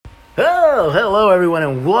Oh, hello everyone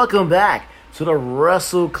and welcome back to the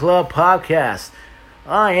Wrestle Club Podcast.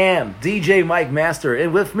 I am DJ Mike Master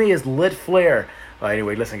and with me is Lit Flair.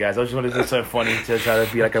 Anyway, listen guys, I just wanted to do something funny to try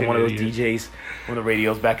to be like one of those DJs on the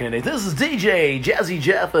radios back in the day. This is DJ Jazzy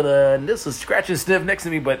Jeff and this is Scratch and Sniff next to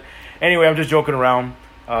me. But anyway, I'm just joking around.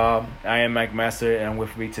 I am Mike Master and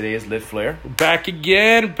with me today is Lit Flair. Back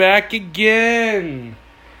again.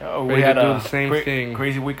 We had a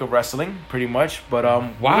crazy week of wrestling, pretty much. But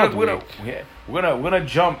we're gonna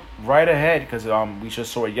jump right ahead because we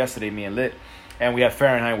just saw it yesterday, me and Lit, and we have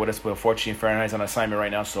Fahrenheit with us. But unfortunately, Fahrenheit's on assignment right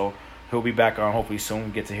now, so he'll be back on hopefully soon.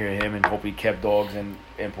 We get to hear him and hopefully Kev Dogs and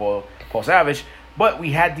Paul Savage. But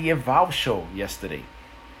we had the Evolve show yesterday,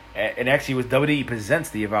 and actually it was WWE Presents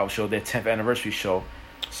the Evolve show, their 10th anniversary show.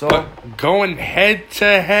 So going head to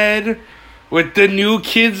head with the new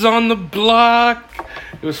kids on the block.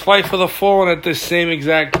 It was Fight for the Fallen at the same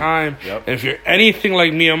exact time. Yep. And if you're anything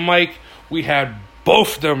like me and Mike, we had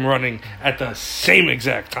both of them running at the same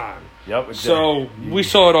exact time. Yep. So we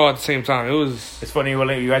saw it all at the same time. It's funny,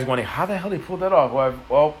 you guys wondering, how the hell they pulled that off?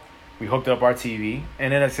 Well, we hooked up our TV,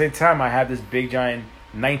 and then at the same time, I had this big, giant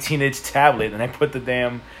 19-inch tablet, and I put the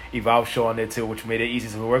damn Evolve show on there, too, which made it easy.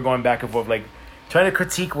 So we're going back and forth, like, trying to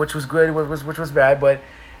critique which was good, which was bad, but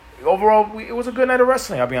overall, it was a good night of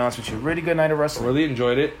wrestling. I'll be honest with you, really good night of wrestling. Really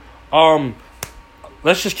enjoyed it.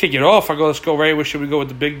 Let's just kick it off. Let's go right. Where should we go with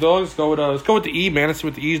the big dogs? Let's go with the E, man. Let's see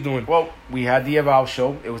what the E's doing. Well, we had the Evolve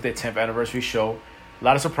show. It was their 10th anniversary show. A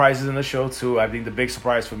lot of surprises in the show too. I think the big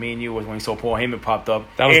surprise for me and you was when we saw Paul Heyman popped up.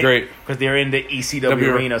 That was great because they're in the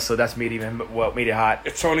ECW arena, so that's made it hot.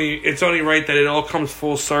 It's only right that it all comes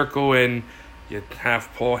full circle and you have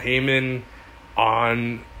Paul Heyman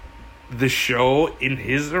on the show in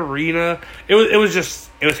his arena. It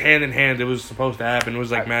was hand in hand. It was supposed to happen. It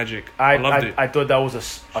was like magic. I loved it. I thought that was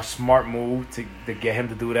a smart move to get him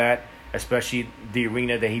to do that, especially the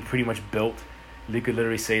arena that he pretty much built. You could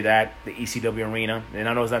literally say that, the ECW arena. And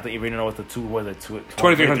I know it's not the arena, it's the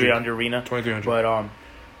 2300 arena. 2300.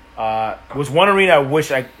 But was one arena I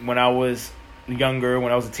wish when I was younger,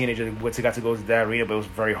 when I was a teenager, got to go to that arena, but it was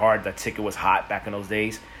very hard. That ticket was hot back in those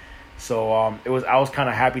days. So I was kind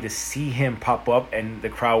of happy to see him pop up, and the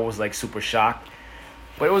crowd was like super shocked.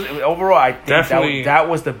 But it was overall, I think that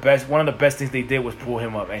was the best. One of the best things they did was pull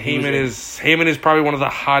him up. And Heyman is probably one of the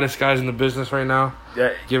hottest guys in the business right now,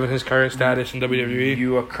 given his current status in WWE.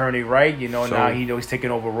 You are currently right. Now he's taking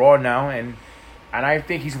over Raw now, and I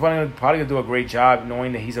think he's probably gonna do a great job,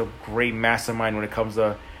 knowing that he's a great mastermind when it comes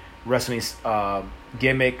to wrestling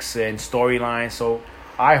gimmicks and storylines. So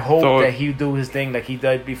I hope that he do his thing like he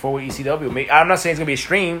did before with ECW. I'm not saying it's going to be a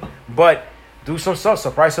stream, but do some stuff.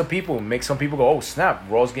 Surprise some people. Make some people go, oh, snap.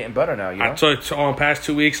 Raw's getting better now. I told you, past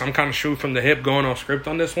 2 weeks, I'm kind of shooting from the hip going off script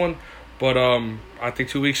on this one. But I think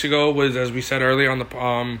 2 weeks ago was, as we said earlier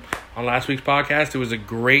on last week's podcast, it was a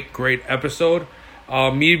great, great episode.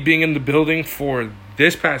 Me being in the building for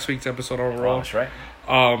this past week's episode on Raw. Oh, that's right.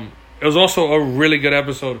 It was also a really good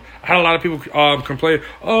episode. I had a lot of people complain,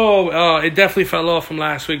 it definitely fell off from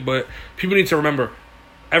last week, but people need to remember,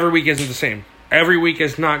 every week isn't the same. Every week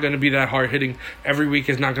is not going to be that hard-hitting. Every week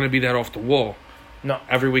is not going to be that off the wall. No.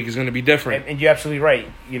 Every week is going to be different. And you're absolutely right.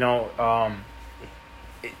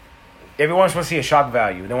 Everyone's supposed to see a shock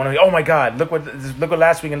value. They want to be, oh my God, look what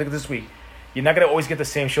last week and look at this week. You're not going to always get the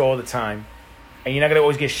same show all the time, and you're not going to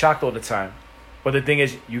always get shocked all the time. But the thing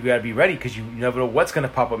is, you got to be ready because you never know what's going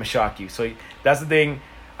to pop up and shock you. So that's the thing.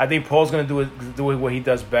 I think Paul's going to do what he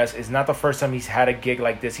does best. It's not the first time he's had a gig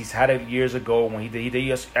like this. He's had it years ago when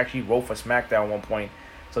he actually wrote for SmackDown at one point.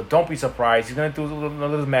 So don't be surprised. He's going to do a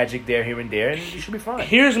little magic here and there, and you should be fine.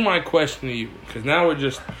 Here's my question to you, because now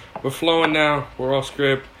we're flowing now. We're off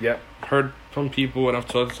script. Yep. Heard from people, and I've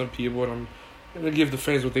talked to some people, and I'm going to give the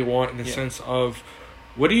fans what they want in the sense of,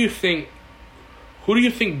 who do you think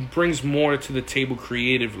brings more to the table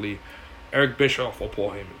creatively, Eric Bischoff or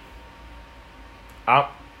Paul Heyman?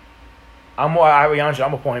 I'll be honest,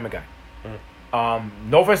 I'm a Paul Heyman guy.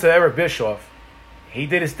 No offense to Eric Bischoff. He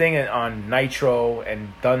did his thing on Nitro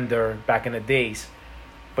and Thunder back in the days.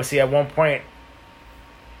 But see, at one point,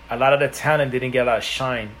 a lot of the talent didn't get a lot of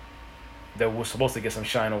shine that was supposed to get some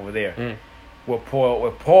shine over there. With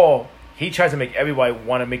Paul, he tries to make everybody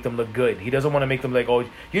want to make them look good. He doesn't want to make them like, oh,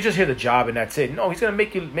 you're just here the job and that's it. No, he's going to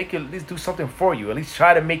make you at least do something for you. At least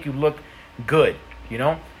try to make you look good,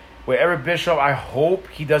 With Eric Bischoff, I hope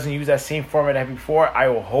he doesn't use that same format that before. I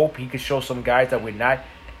will hope he could show some guys that we're not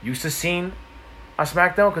used to seeing on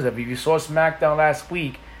SmackDown. Because if you saw SmackDown last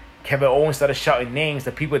week, Kevin Owens started shouting names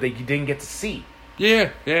to people that you didn't get to see.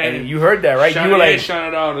 Yeah. And you heard that, right? You were like,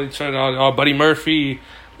 shout out, Buddy Murphy,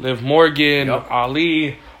 Liv Morgan,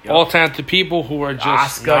 Ali, Yep. All talented people who are just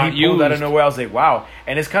Oscar, not he pulled used. out of nowhere. I was like, wow.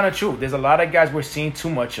 And it's kind of true. There's a lot of guys we're seeing too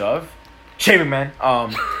much of. Shaving, man.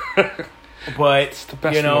 But, It's the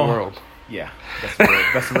best you know, in the world. Yeah,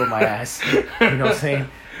 best of my ass. You know what I'm saying?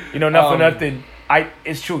 You know, not for nothing.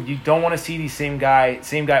 It's true. You don't want to see the same guy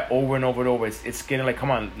over and over and over. It's getting like, come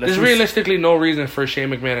on. There's realistically no reason for Shane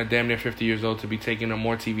McMahon at damn near 50 years old to be taking up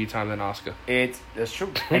more TV time than Oscar. That's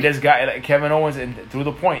true. And this guy, like Kevin Owens, and through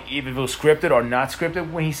the point, even if it was scripted or not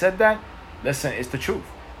scripted, when he said that, listen, it's the truth.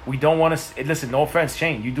 We don't want to listen. No offense,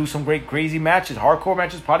 Shane. You do some great, crazy matches, hardcore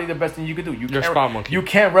matches. Probably the best thing you could do. You're a spot monkey. You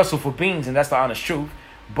can't wrestle for beans, and that's the honest truth.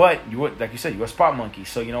 But like you said, you're a spot monkey.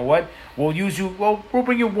 So you know what? We'll use you. We'll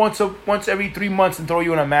bring you once every 3 months and throw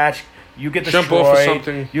you in a match. You get destroyed. Jump off of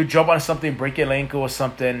something. You jump on something, break your ankle or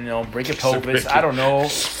something. You know, break your pelvis. I don't know.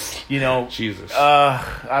 You know, Jesus.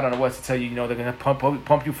 I don't know what to tell you. You know, they're gonna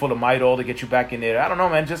pump you full of Midol to get you back in there. I don't know,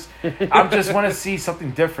 man. I just want to see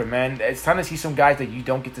something different, man. It's time to see some guys that you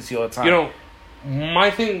don't get to see all the time. You know,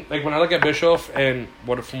 my thing, like when I look at Bischoff and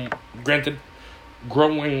granted,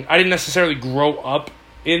 I didn't necessarily grow up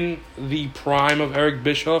in the prime of Eric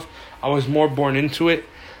Bischoff. I was more born into it.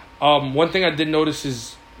 One thing I did notice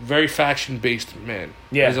is very faction based, man.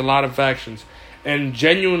 Yeah. There's a lot of factions, and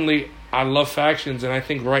genuinely, I love factions, and I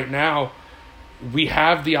think right now we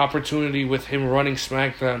have the opportunity with him running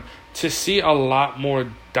SmackDown to see a lot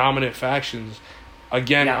more dominant factions.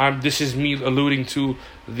 Again, this is me alluding to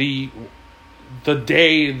the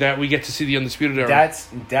day that we get to see the Undisputed Era.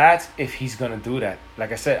 That's if he's gonna do that.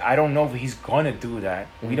 Like I said, I don't know if he's gonna do that.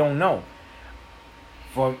 We don't know.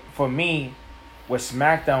 For me, with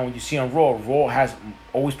SmackDown, when you see on Raw has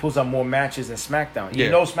always pulls out more matches than SmackDown. You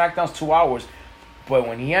know SmackDown's 2 hours, but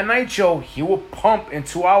when he had Nitro, he will pump in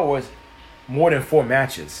 2 hours more than 4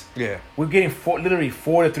 matches. Yeah, we're getting literally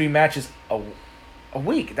 4 to 3 matches a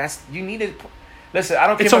week. That's you need it. Listen, I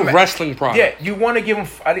don't care. It's a wrestling product. Yeah, you want to give him.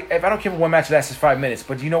 If I don't care if one match lasts 5 minutes,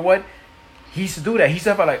 but you know what? He used to do that. He used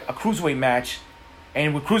to have like a cruiserweight match,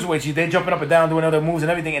 and with cruiserweights, they're jumping up and down, doing other moves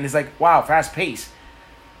and everything, and it's like, wow, fast pace.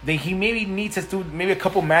 Then he maybe needs to do maybe a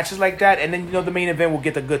couple matches like that, and then the main event will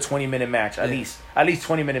get a good 20-minute match at least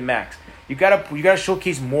 20-minute max. You gotta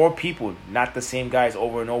showcase more people, not the same guys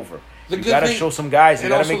over and over. You gotta show some guys.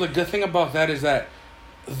 And also the good thing about that is that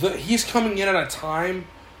he's coming in at a time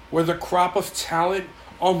where the crop of talent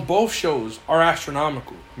on both shows are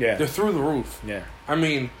astronomical. Yeah. They're through the roof. Yeah. I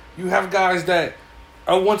mean, you have guys that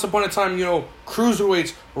once upon a time,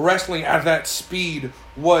 cruiserweights wrestling at that speed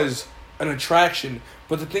was an attraction.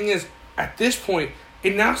 But the thing is, at this point,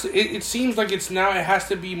 it seems like it has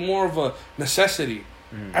to be more of a necessity.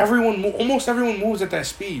 Almost everyone moves at that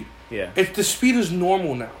speed. Yeah. The speed is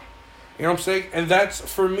normal now. You know what I'm saying? And that's,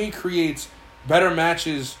 for me, creates better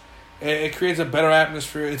matches. It creates a better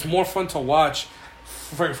atmosphere. It's more fun to watch.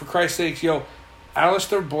 For Christ's sakes,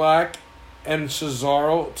 Aleister Black and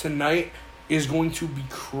Cesaro tonight is going to be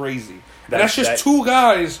crazy. That's just 2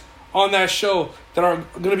 guys on that show that are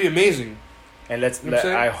going to be amazing. And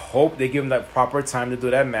I hope they give them that proper time to do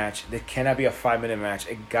that match. It cannot be a 5-minute match.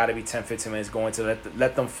 It got to be 10, 15 minutes going to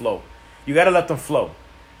let them flow. You got to let them flow.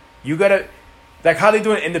 You got to, like how they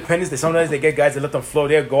do in Independence, sometimes they get guys that let them flow.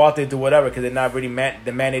 They'll go out there and do whatever because they're not really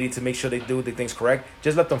mandated to make sure they do the things correct.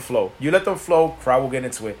 Just let them flow. You let them flow, crowd will get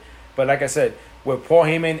into it. But like I said, with Paul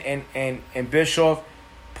Heyman and Bischoff,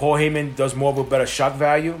 Paul Heyman does more of a better shock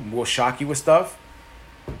value, will shock you with stuff.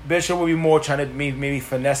 Bishop will be more trying to maybe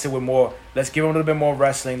finesse it with more. Let's give him a little bit more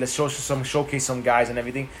wrestling. Let's showcase some guys and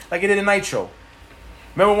everything like it did in Nitro.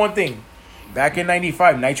 Remember one thing, back in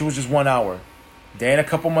 '95, Nitro was just 1 hour. Then a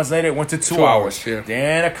couple months later, it went to 2 hours. Yeah.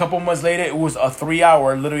 Then a couple months later, it was a 3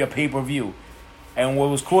 hour, literally a pay-per-view. And what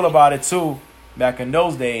was cool about it too, back in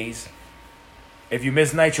those days, if you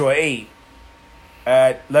missed Nitro at 8,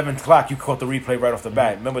 at 11 o'clock, you caught the replay right off the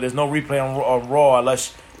bat. Remember, there's no replay on Raw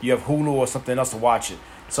unless you have Hulu or something else to watch it.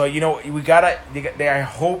 So, we gotta. I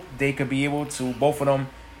hope they could be able to, both of them,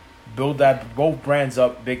 build both brands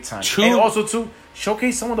up big time. And also to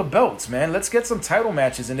showcase some of the belts, man. Let's get some title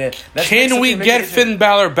matches in there. Can we get Finn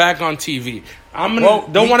Balor back on TV?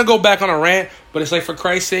 Don't want to go back on a rant, but it's like, for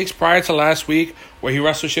Christ's sakes, prior to last week where he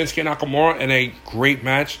wrestled Shinsuke Nakamura in a great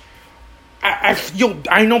match,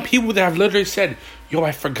 I know people that have literally said,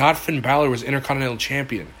 I forgot Finn Balor was Intercontinental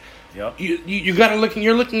Champion. Yep. You gotta look.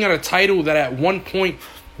 You're looking at a title that at one point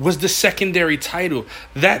was the secondary title.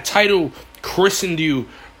 That title christened you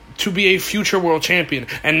to be a future world champion,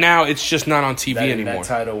 and now it's just not on TV anymore. That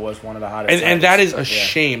title was one of the hottest. And that is a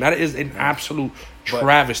shame. That is an absolute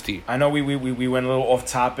travesty. I know we went a little off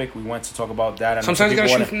topic. We went to talk about that. Sometimes you gotta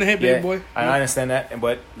shoot from the hip, baby boy. I understand that,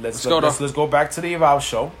 but let's go back to the Evolve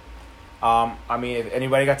show. I mean, if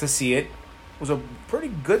anybody got to see it, it was a pretty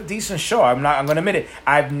good, decent show. I'm gonna admit it.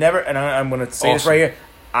 I've never, and I'm gonna say this right here.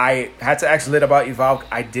 I had to ask Lit about Evolve.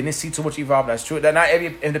 I didn't see too much Evolve. That's true. That not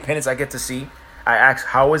every independence I get to see. I asked,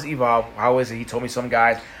 how is Evolve? How is it? He told me some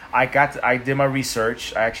guys. I did my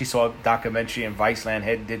research. I actually saw a documentary in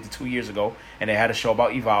Viceland did 2 years ago, and they had a show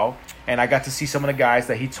about Evolve. And I got to see some of the guys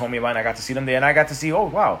that he told me about, and I got to see them there, and I got to see, oh,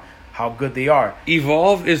 wow, how good they are.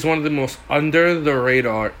 Evolve is one of the most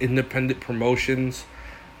under-the-radar independent promotions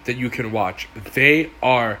that you can watch. They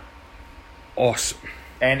are awesome.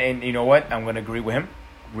 And you know what? I'm going to agree with him.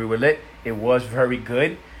 Agree with Lit. It was very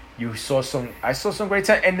good. I saw some great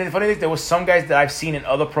time. And the funny thing, there was some guys that I've seen in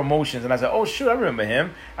other promotions, and I said, oh, shoot, I remember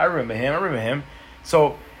him.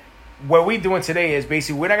 So what we're doing today is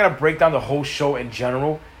basically, we're not going to break down the whole show in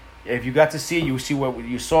general. If you got to see it, you see what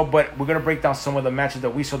you saw, but we're going to break down some of the matches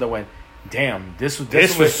that we saw that went, damn, this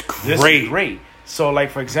was great. So,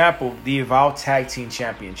 like, for example, the Evolve Tag Team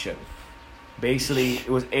Championship. Basically, it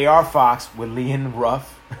was AR Fox with Leon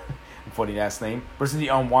Ruff, funny last name, versus the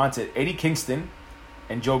Unwanted, Eddie Kingston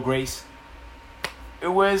and Joe Grace. It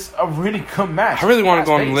was a really good match. I really want to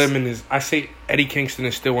go on a limb, and I say Eddie Kingston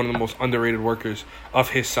is still one of the most underrated workers of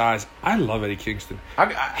his size. I love Eddie Kingston.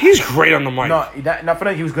 He's great on the mic. No, not for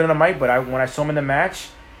that. He was good on the mic, but when I saw him in the match,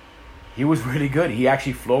 he was really good. He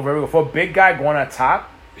actually flowed very well. For a big guy going on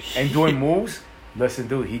top and doing moves, listen,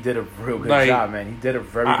 dude, he did a real good job, man. He did a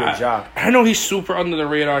very good job. I know he's super under the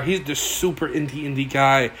radar. He's the super indie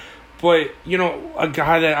guy. But, you know, a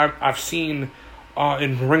guy that I've seen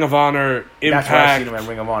in Ring of Honor, Impact. That's where I seen him in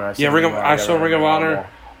Ring of Honor. I saw Ring of Honor.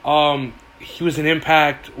 He was in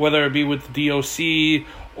Impact, whether it be with DOC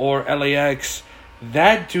or LAX.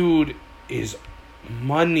 That dude is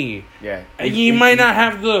money. Yeah. He might not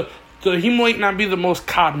have he might not be the most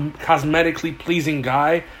cosmetically pleasing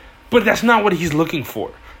guy, but that's not what he's looking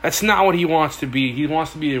for. That's not what he wants to be. He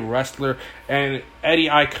wants to be a wrestler. And Eddie,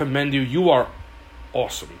 I commend you. You are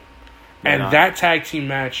awesome. And that tag team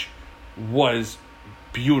match was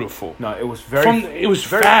beautiful. No, it was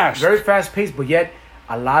fast. Very fast paced, but yet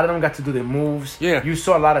a lot of them got to do their moves. Yeah. You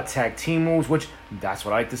saw a lot of tag team moves, which that's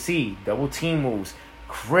what I like to see. Double team moves.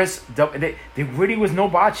 There really was no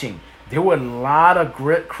botching. There were a lot of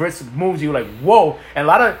Chris moves. You were like, whoa. And a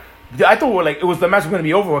lot of, I thought it was the match was going to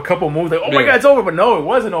be over. A couple of moves, like, oh my God, it's over. But no, it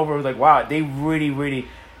wasn't over. It was like, wow, they really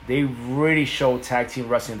showed tag team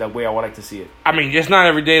wrestling that way I would like to see it. I mean, it's not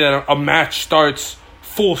every day that a match starts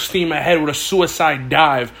full steam ahead with a suicide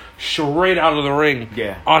dive straight out of the ring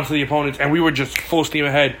onto the opponents, and we were just full steam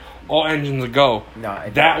ahead, all engines a go. No,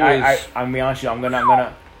 I'm gonna be honest with you, I'm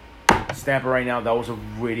gonna stamp it right now. That was a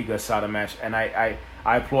really good solid match, and I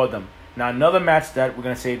applaud them. Now, another match that we're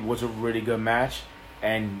gonna say was a really good match,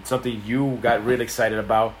 and something you got really excited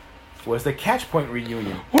about, was the Catch Point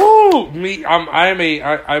reunion. Woo! I'm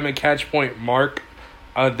a Catch Point mark.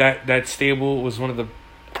 That stable was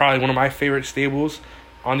probably one of my favorite stables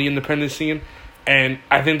on the independent scene, and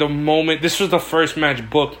I think this was the first match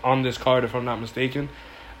booked on this card, if I'm not mistaken,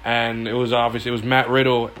 and it was Matt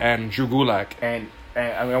Riddle and Drew Gulak. And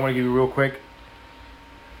I mean, I want to give you real quick.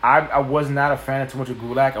 I was not a fan of too much of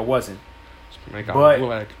Gulak. I wasn't.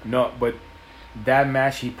 But that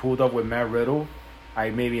match he pulled up with Matt Riddle,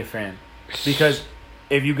 I may be a fan, because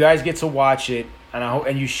if you guys get to watch it, and I hope,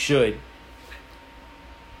 and you should,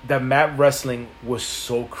 the mat wrestling was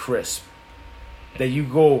so crisp that you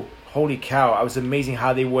go, holy cow! I was amazing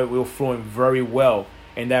how they were flowing very well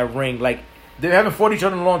in that ring. Like, they haven't fought each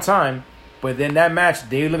other in a long time, but then that match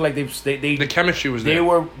they looked like they the chemistry was there. They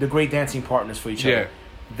were the great dancing partners for each other.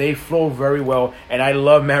 They flow very well, and I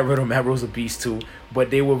love Matt Riddle. Matt Riddle's a beast too,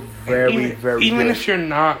 but they were very good. Even if you're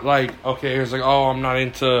not like, okay, it's like, oh, I'm not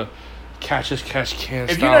into catch as catch can.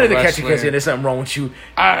 If you're not into catch as catch can, there's something wrong with you.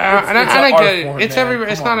 I get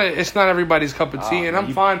it. It's not everybody's cup of tea, and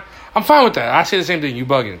I'm fine. I'm fine with that. I say the same thing. You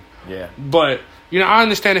bugging? Yeah. But I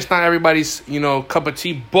understand it's not everybody's cup of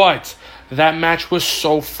tea, but that match was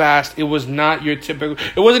so fast. It was not your typical.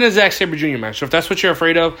 It wasn't a Zack Sabre Jr. match. So if that's what you're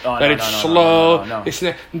afraid of, it's slow. No. It's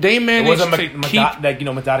not, they managed to keep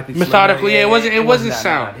methodically. Yeah, it wasn't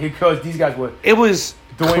sound because these guys were. It was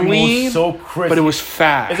doing clean, so crisp, but it was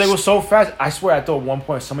fast. It was so fast. I swear, I thought at one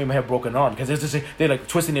point somebody might have broken an arm because they're like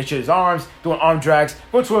twisting each other's arms, doing arm drags,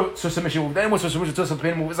 going to a submission move, then went to a submission to a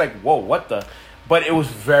spin move. It's like, whoa, what the? But it was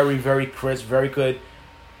very, very crisp, very good.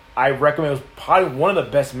 I recommend. It was probably one of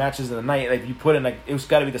the best matches of the night. Like, you put in, like, it was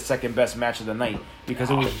got to be the second best match of the night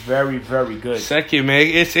because it was very, very good. Second, man,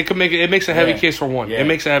 it makes a heavy case for one. Yeah. It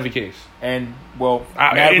makes a heavy case. And well,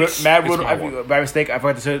 Matt Riddle, by mistake, I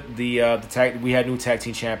forgot to say the tag. We had new tag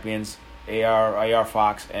team champions, AR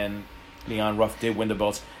Fox and Leon Ruff did win the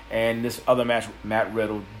belts. And this other match, Matt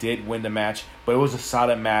Riddle did win the match, but it was a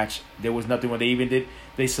solid match. There was nothing when they even did.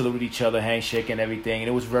 They saluted each other, handshake and everything, and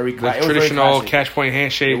it was very The traditional catch point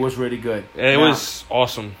handshake. It was really good. It was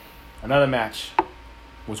awesome. Another match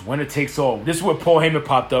was winner takes all. This is where Paul Heyman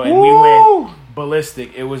popped up, and we went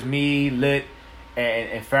ballistic. It was me, Lit,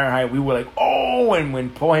 and Fahrenheit. We were like, oh! And when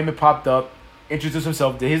Paul Heyman popped up, introduced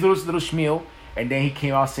himself, did his little spiel, and then he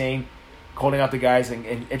came out saying, calling out the guys and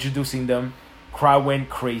introducing them. Crowd went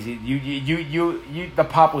crazy. The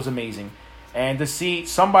pop was amazing, and to see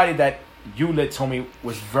somebody that you Lit told me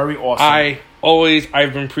was very awesome.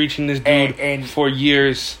 I've been preaching this dude and for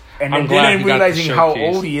years. And then realizing how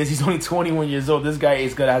old he is, he's only 21 years old. This guy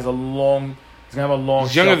is gonna have a long He's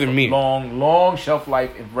younger than me. long shelf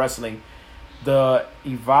life in wrestling. The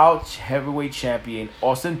Evolve Heavyweight Champion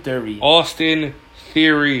Austin Theory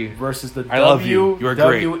versus the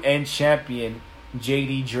WWN Champion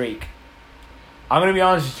JD Drake. I'm gonna be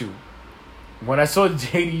honest with you. When I saw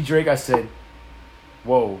JD Drake, I said,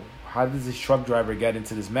 "Whoa! How did this truck driver get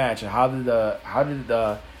into this match? And how did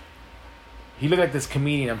he looked like this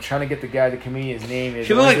comedian? I'm trying to get the comedian's name.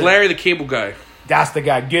 He looked like Larry the Cable Guy. That's the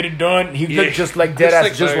guy. Get it done. He looked just like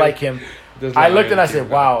Deadass, just like him. I looked and I said,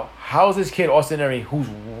 "Wow, how's this kid Austin Theory who's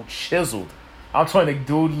chiseled? I'm telling you,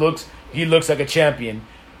 dude looks like a champion.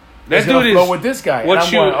 That dude is with this guy.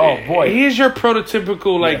 Oh boy, he's your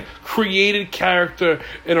prototypical created character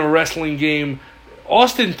in a wrestling game.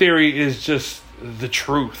 Austin Theory is just the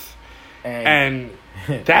truth, and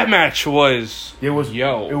that match was it was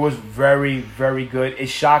very, very good. It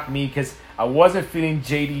shocked me because I wasn't feeling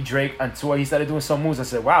JD Drake until he started doing some moves. I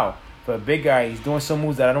said, "Wow, for a big guy, he's doing some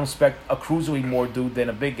moves that I don't expect a cruiserweight more dude than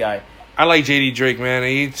a big guy." I like JD Drake, man.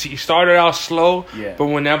 He started out slow, but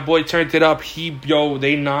when that boy turned it up,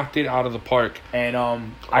 they knocked it out of the park. And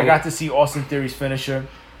I got to see Austin Theory's finisher.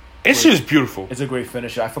 It's just beautiful. It's a great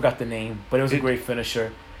finisher. I forgot the name, but it was a great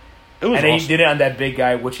finisher. It was awesome. He did it on that big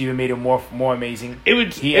guy, which even made it more amazing.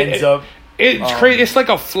 It's crazy. It's like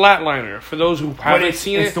a flatliner for those who haven't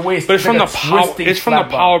seen it. It's from the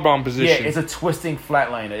powerbomb position. Yeah, it's a twisting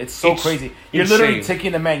flatliner. It's so crazy. You're literally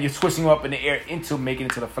taking the man, you're twisting him up in the air into making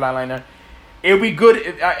it to the flatliner. It would be good,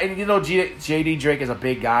 and JD Drake is a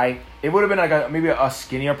big guy. It would have been maybe a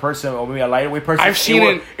skinnier person or maybe a lighter weight person. I've seen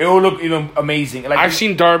it. It would look even amazing. I've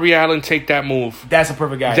seen Darby Allin take that move. That's a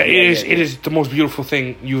perfect guy. It is the most beautiful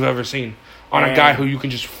thing you've ever seen on a guy who you can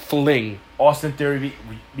just fling. Austin Theory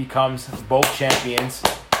becomes both champions.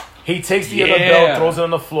 He takes the other belt, throws it on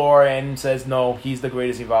the floor, and says, "No, he's the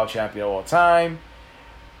greatest Evolve champion of all time."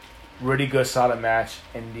 Really good, solid match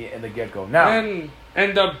in the get go. Now, and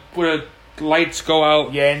end up with lights go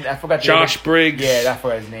out. Yeah, and I forgot Josh Briggs. Yeah, I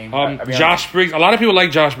forgot his name. Josh Briggs. A lot of people like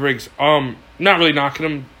Josh Briggs. Not really knocking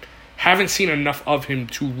him. Haven't seen enough of him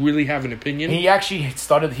to really have an opinion. He actually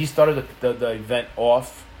started. He started the event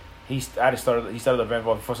off. He started the event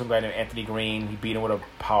off for some guy named Anthony Green. He beat him with a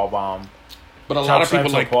powerbomb. But a lot of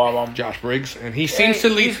people like Josh Briggs, and he seems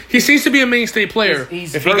to be a mainstay player. He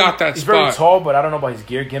got that spot. He's very tall, but I don't know about his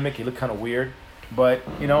gear gimmick. He looked kind of weird. But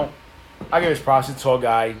I give his props. He's a tall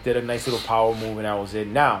guy. Did a nice little power move, and that was it.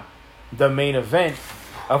 Now, the main event.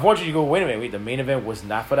 Unfortunately, you go, wait a minute. The main event was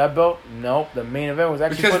not for that belt? No, the main event was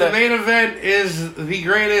actually because the main event is the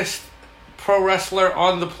greatest pro wrestler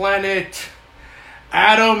on the planet,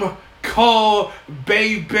 Adam Cole,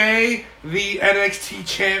 baby, the NXT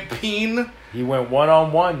champion. He went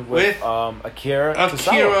 1-on-1 with Akira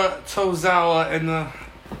Tozawa in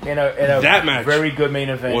a that match. Very good main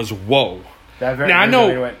event. Was whoa. Now I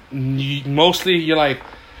know mostly you're like,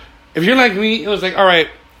 if you're like me, it was like, all right,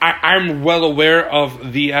 I'm well aware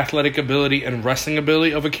of the athletic ability and wrestling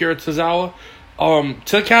ability of Akira Tozawa.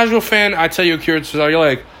 To a casual fan, I tell you Akira Tozawa, you're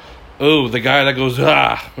like, oh, the guy that goes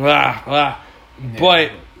ah. Yeah.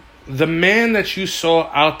 But the man that you saw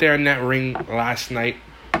out there in that ring last night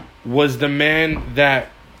was the man that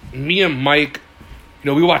me and Mike,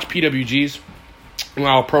 we watch PWGs,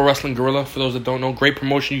 Pro Wrestling Guerrilla, for those that don't know. Great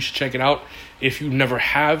promotion. You should check it out if you never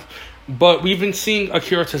have. But we've been seeing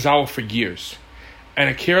Akira Tozawa for years. And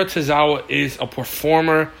Akira Tozawa is a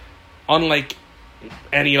performer unlike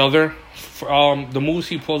any other. The moves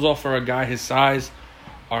he pulls off for a guy his size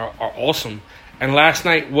are awesome. And last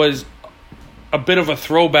night was a bit of a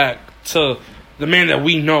throwback to the man that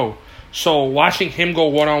we know. So watching him go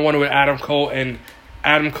one-on-one with Adam Cole, and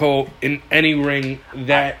Adam Cole in any ring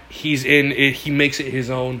that he's in, he makes it his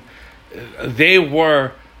own. They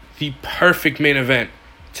were the perfect main event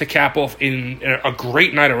to cap off in a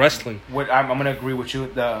great night of wrestling. I'm going to agree with you.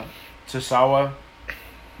 The Tozawa,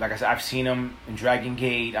 like I said, I've seen him in Dragon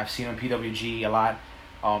Gate. I've seen him in PWG a lot.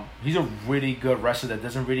 He's a really good wrestler that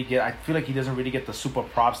doesn't really get. I feel like he doesn't really get the super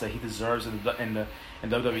props that he deserves in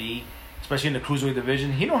WWE, especially in the cruiserweight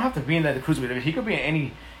division. He don't have to be in the cruiserweight division. He could be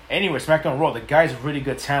in anywhere. SmackDown, Raw. The guy's really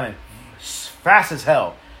good talent, fast as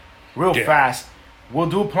hell, real fast. Will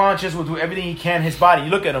do planches. Will do everything he can. His body. You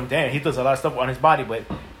look at him. Damn, he does a lot of stuff on his body, but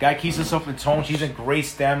guy keeps himself in tone. He's in great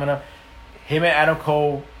stamina. Him and Adam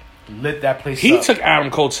Cole lit that place up. He took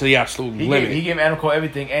Adam Cole to the absolute limit. He gave Adam Cole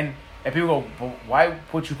everything, and people go, well, why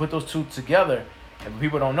would you put those two together? And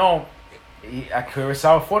people don't know,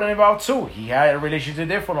 Kurosawa fought in about too. He had a relationship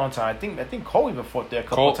there for a long time. I think Cole even fought there a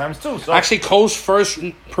couple of times too. So actually, Cole's first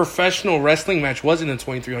professional wrestling match was in the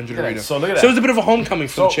 2300 arena. So look at that. So it was a bit of a homecoming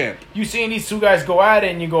for the champ. You seeing these two guys go at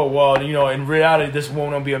it, and you go, well, in reality, this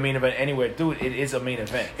won't be a main event anywhere, dude. It is a main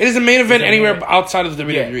event. It is a main event anywhere outside of the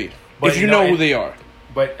WWE, if you know who they are.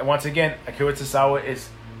 But once again, Akira Tozawa is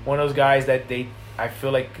one of those guys that I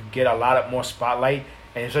feel like could get a lot more spotlight,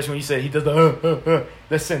 and especially when you say he does the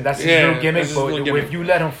listen, that's his little gimmick. But if you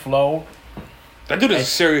let him flow, that dude is a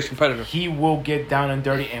serious competitor. He will get down and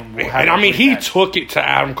dirty, and will have. And I mean, he took it to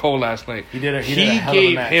Adam Cole last night. He did. He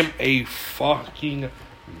gave him a fucking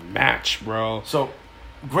match, bro. So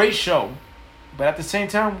great show, but at the same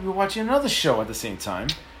time, we were watching another show at the same time.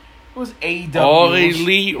 It was AEW. All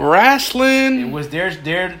Elite Wrestling. It was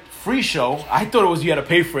their free show. I thought it was you had to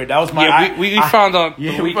pay for it. That was my. We found out.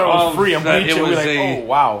 Yeah, we thought it was free. I'm pretty sure we were like, oh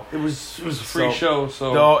wow, it was a free show.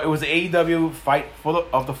 So no, it was the AEW Fight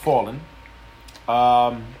of the Fallen.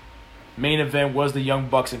 Main event was the Young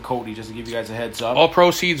Bucks and Cody. Just to give you guys a heads up. All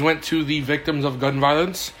proceeds went to the victims of gun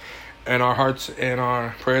violence, and our hearts and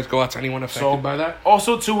our prayers go out to anyone affected by that.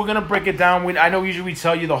 Also, too, we're gonna break it down. I know usually we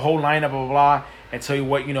tell you the whole lineup, blah blah blah, and tell you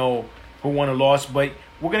what who won or lost, but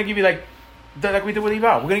we're gonna give you like we did with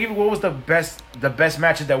Evolve. We're gonna give you what was the best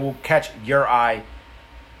matches that will catch your eye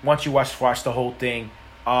once you watch the whole thing.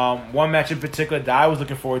 One match in particular that I was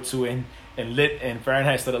looking forward to, and Lit and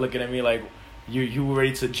Fahrenheit started looking at me like you were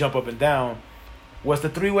ready to jump up and down, was the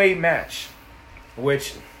 3-way match,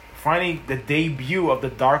 which finally the debut of the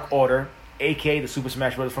Dark Order, aka the Super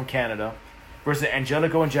Smash Brothers from Canada, versus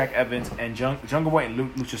Angelico and Jack Evans and Jungle Boy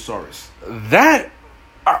and Luchasaurus.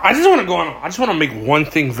 I just want to go on. I just want to make one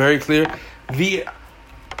thing very clear: the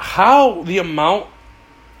amount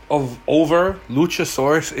of over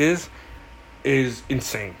Luchasaurus is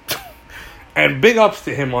insane, and big ups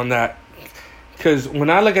to him on that. Because when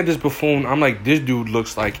I look at this buffoon, I'm like, this dude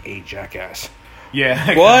looks like a jackass.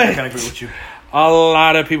 Yeah, what? I kind of agree with you. A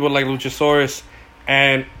lot of people like Luchasaurus,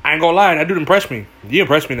 and I ain't gonna lie, that dude impressed me. He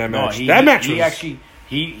impressed me in that match. He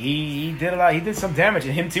did a lot. He did some damage,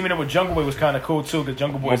 and him teaming up with Jungle Boy was kind of cool too. Because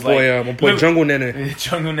Jungle Boy's my boy Jungle Nene.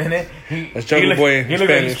 Jungle Nene. That's Jungle Boy. He looked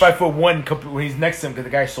like he's 5'1" when he's next to him because the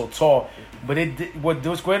guy's so tall. But what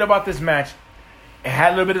was great about this match, it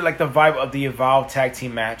had a little bit of like the vibe of the Evolve tag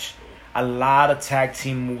team match. A lot of tag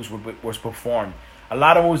team moves was performed. A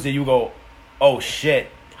lot of moves that you go, oh shit.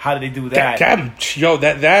 How did they do that?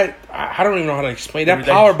 That I don't even know how to explain that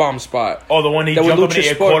powerbomb spot. Oh, the one he jumped up in the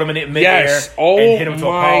air, caught him in midair, and hit him to a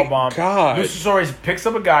powerbomb. God. Luchasaurus picks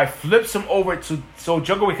up a guy, flips him over so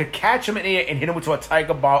Jungle Boy could catch him in the air and hit him into a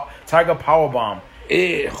tiger powerbomb.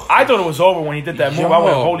 I thought it was over when he did that move. I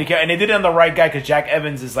went, holy cow. And they did it on the right guy because Jack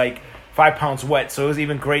Evans is like 5 pounds wet, so it was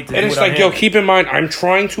even great to do it. And it's like, keep in mind, I'm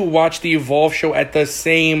trying to watch the Evolve show at the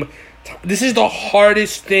same time. This is the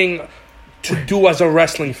hardest thing to do as a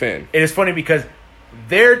wrestling fan. It is funny because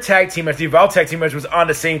their tag team match, the Evolve tag team match, was on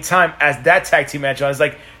the same time as that tag team match. I was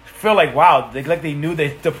like, feel like wow, they knew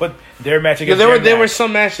to put their match against. Yeah, there were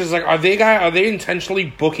some matches like are they intentionally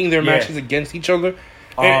booking their matches against each other?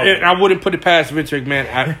 And I wouldn't put it past Vince McMahon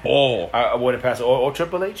at all. I wouldn't pass it. Or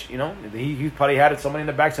Triple H, he probably had somebody in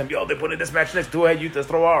the back saying, "Yo, they're putting this match next. Go ahead, let's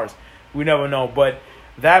throw ours." We never know, but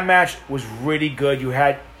that match was really good. You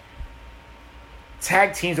had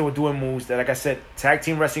tag teams that were doing moves that, like I said, tag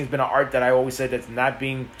team wrestling has been an art that I always said that's not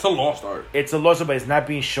being... It's a lost art. It's a lost art, but it's not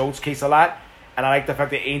being showcased a lot. And I like the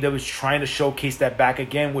fact that AEW is trying to showcase that back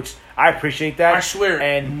again, which I appreciate that. I swear,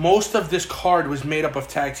 and most of this card was made up of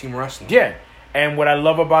tag team wrestling. Yeah. And what I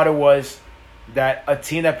love about it was that a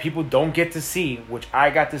team that people don't get to see, which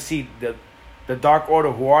I got to see, the Dark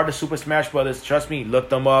Order, who are the Super Smash Brothers, trust me,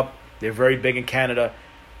 look them up. They're very big in Canada.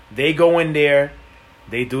 They go in there,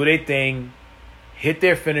 they do their thing, hit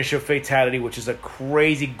their finisher fatality, which is a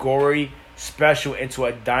crazy, gory special into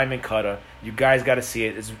a diamond cutter. You guys got to see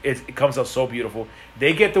it. It comes out so beautiful.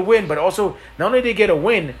 They get the win, but also, not only they get a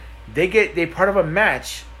win, they're part of a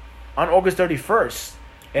match on August 31st.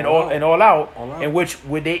 And all out, in which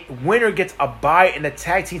winner gets a bye in the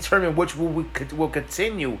tag team tournament, which will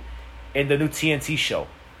continue in the new TNT show.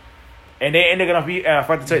 And they're gonna be. I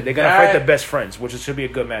forgot to tell you, they're gonna fight the best friends, which should be a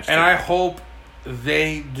good match. And too. I hope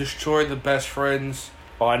they destroy the best friends.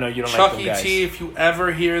 Oh, I know you don't Chuck like them E. guys. T, if you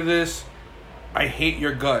ever hear this, I hate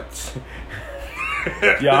your guts.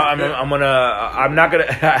 Yeah, I'm not gonna.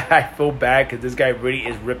 I feel bad because this guy really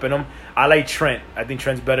is ripping him. I like Trent. I think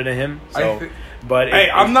Trent's better than him. So, but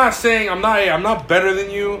hey, I'm not saying I'm not better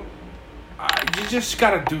than you. You just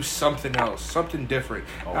gotta do something else, something different.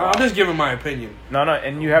 Oh, wow. I'm just giving my opinion. No,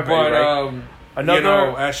 and you have But right.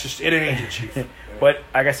 Another, that's just it ain't chief. But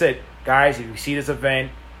like I said, guys, if you see this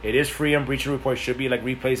event, it is free on Breacher Report. Should be like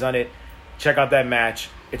replays on it. Check out that match.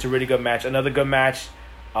 It's a really good match. Another good match.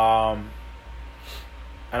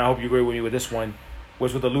 And I hope you agree with me with this one.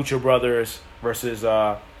 Was with the Lucha Brothers versus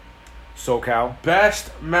SoCal.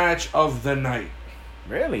 Best match of the night.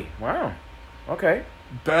 Really? Wow. Okay.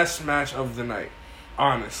 Best match of the night.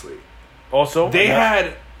 Honestly. Also, they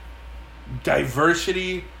had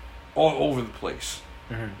diversity all over the place.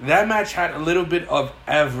 Mm-hmm. That match had a little bit of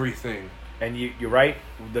everything. And you're right.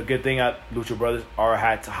 The good thing at Lucha Brothers are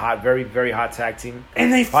hot, very, very hot tag team.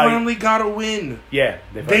 And they finally got a win. Yeah.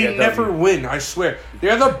 They never win, I swear.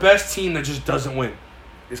 They're the best team that just doesn't win.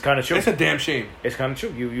 It's kind of true. It's a damn shame. It's kind of true.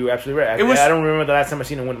 You absolutely right. I don't remember the last time I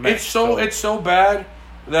seen them win a match. It's so bad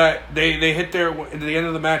that they hit at the end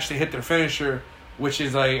of the match, they hit their finisher, which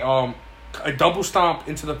is a double stomp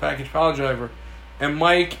into the package power driver. And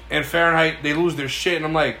Mike and Fahrenheit, they lose their shit. And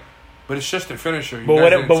I'm like, but it's just their finisher.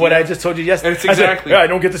 But what I just told you yesterday, it's exactly. I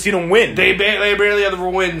don't get to see them win. They barely ever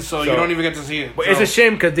win, so you don't even get to see it. But it's a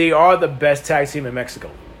shame because they are the best tag team in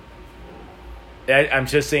Mexico. I'm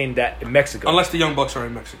just saying that in Mexico. Unless the Young Bucks are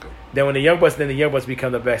in Mexico. Then when the Young Bucks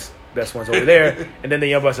become the best ones over there, and then the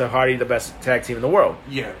Young Bucks are hardly the best tag team in the world.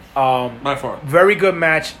 Yeah. By far. Very good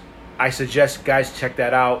match. I suggest guys check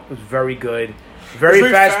that out. It was very good. Very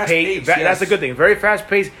fast paced. Yes. That's a good thing. Very fast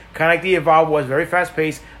paced, kind of like the Evolve was. Very fast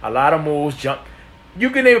paced. A lot of moves, jump. You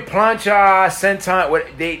can name plancha, senton. What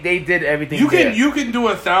they did everything. You can do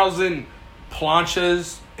 1,000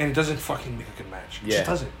 planchas and it doesn't fucking make a good match. It just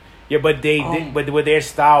doesn't. Yeah, but but with their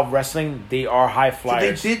style of wrestling, they are high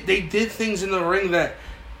flyers. So they did things in the ring that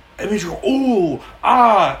it made you go, ooh,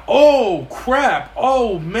 ah, oh crap,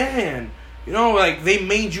 oh man. You know, like they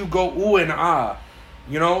made you go ooh and ah.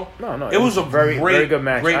 You know? No. It was a very good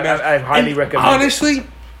match. Great match. I highly recommend it. Honestly,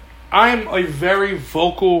 I'm very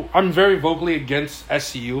vocally against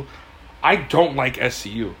SCU. I don't like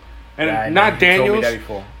SCU. And not Daniels.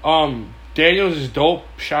 Daniels is dope.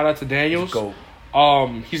 Shout out to Daniels.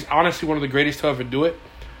 He's honestly one of the greatest to ever do it.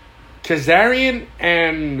 Kazarian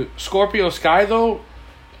and Scorpio Sky though,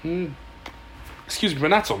 excuse me, but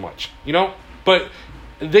not so much. You know? But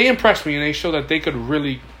they impressed me and they showed that they could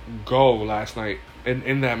really go last night.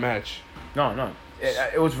 In that match. No.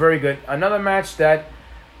 It was very good. Another match that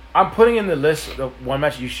I'm putting in the list, the one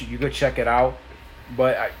match you could check it out,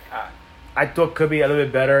 but I thought could be a little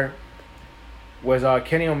bit better was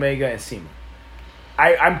Kenny Omega and CIMA.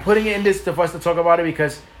 I'm putting it in this for us to talk about it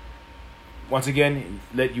because once again,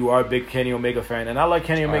 you are a big Kenny Omega fan, and I like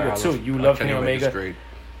Kenny Omega too. You love Kenny Omega. Great.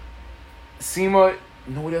 CIMA,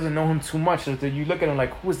 nobody doesn't know him too much. So you look at him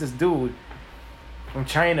like, who is this dude from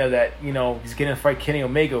China that, you know, he's getting to fight Kenny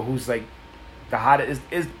Omega, who's like the hottest,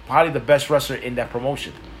 is probably the best wrestler in that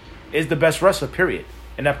promotion. Is the best wrestler, period,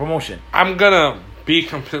 in that promotion. I'm gonna be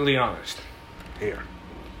completely honest here.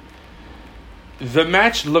 The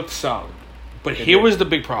match looked solid, but here was the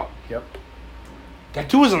big problem. Yep. That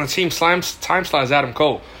dude was on the same time slot as Adam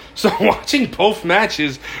Cole. So watching both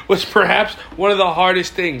matches was perhaps one of the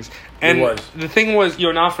hardest things. And it was. The thing was,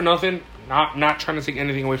 not for nothing, not trying to take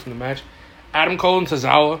anything away from the match, Adam Cole and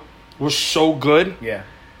Tozawa were so good. Yeah.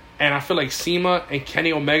 And I feel like CIMA and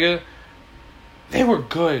Kenny Omega, they were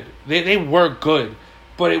good. They were good.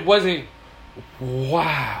 But it wasn't,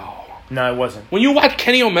 wow. No, it wasn't. When you watch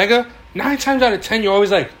Kenny Omega, 9 times out of 10, you're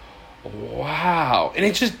always like, wow. And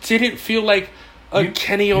it just didn't feel like a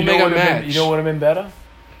Kenny Omega match. You know what would have been better?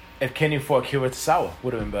 If Kenny fought Akira Tozawa,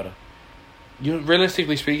 would have been better.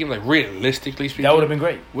 Realistically speaking, that would have been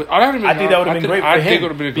great. I think that would have been great for him. I think it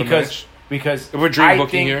would have been a good match. Because if we're dream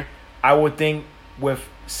booking here, I would think with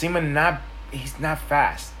CIMA he's not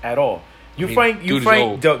fast at all. You fight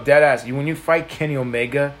dead ass. When you fight Kenny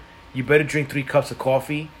Omega, you better drink 3 cups of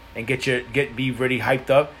coffee and be really hyped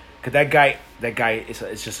up because that guy is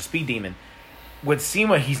just a speed demon. With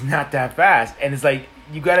CIMA, he's not that fast, and it's like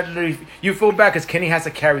you feel bad because Kenny has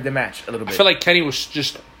to carry the match a little bit. I feel like Kenny was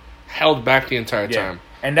just held back the entire time.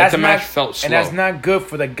 And that's the match felt slow. And that's not good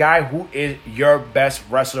for the guy who is your best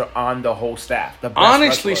wrestler on the whole staff.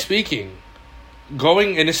 Honestly speaking,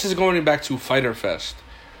 and this is going back to Fyter Fest,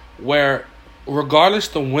 where regardless,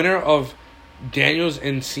 the winner of Daniels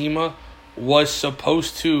and CIMA was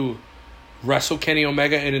supposed to wrestle Kenny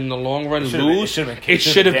Omega and in the long run lose. It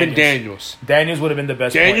should have been Daniels. Daniels would have been the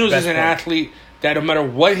best. Daniels is an athlete that no matter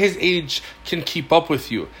what his age can keep up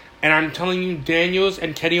with you. And I'm telling you, Daniels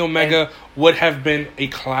and Kenny Omega would have been a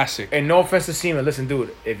classic. And no offense to CIMA. Listen,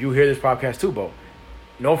 dude, if you hear this podcast too, Bo,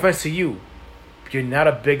 no offense to you. You're not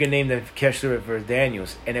a bigger name than Kessler versus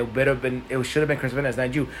Daniels. And it should have been Chris Benoit,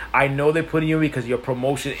 not you. I know they're putting you because your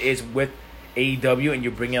promotion is with AEW and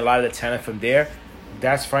you're bringing a lot of the talent from there.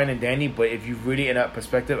 That's fine and dandy. But if you really, in a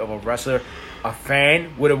perspective of a wrestler, a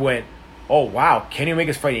fan would have went, oh, wow, Kenny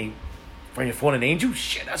Omega's fighting Fallen Angel?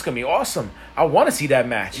 Shit, that's going to be awesome. I want to see that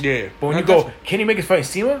match. Yeah. But when you go, Kenny Omega's fighting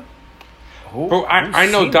CIMA? Bro, I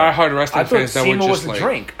know diehard wrestling fans that were just was like...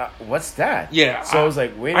 drink. What's that? Yeah. So I was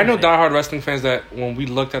like, wait a minute. I know diehard wrestling fans that when we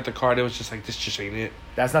looked at the card, it was just like, this just ain't it.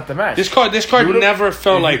 That's not the match. This card never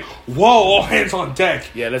felt like, whoa, all hands on deck.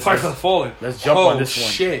 Yeah, let's falling. Let's jump on this one.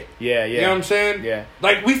 Shit. Yeah. You know what I'm saying? Yeah.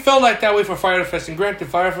 Like, we felt like that way for Fyter Fest. And granted,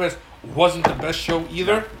 Fyter Fest wasn't the best show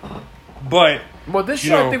either. But... Well, this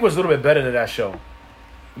show, I think, was a little bit better than that show.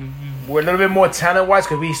 We're a little bit more talent-wise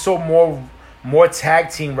because we saw more tag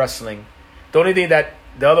team wrestling. The only thing that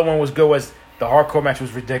the other one was good was the hardcore match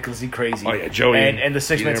was ridiculously crazy. Oh, yeah, Joey. And the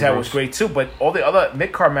 6-man tag was great, too. But all the other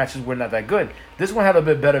mid-card matches were not that good. This one had a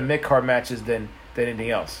bit better mid-card matches than anything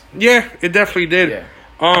else. Yeah, it definitely did. Yeah.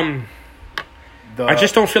 I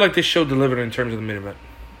just don't feel like this show delivered in terms of the main event.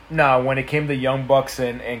 No, when it came to Young Bucks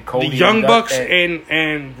and Cody. The Young Bucks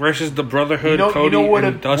and versus the Brotherhood, Cody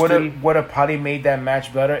and Dustin. Would have probably made that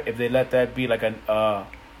match better if they let that be like a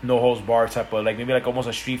no holds bar type of, like maybe like almost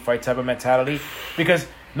a street fight type of mentality. Because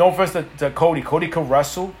no offense to Cody. Cody could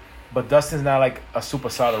wrestle, but Dustin's not like a super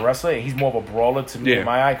solid wrestler. He's more of a brawler to me in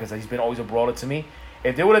my eye because he's been always a brawler to me.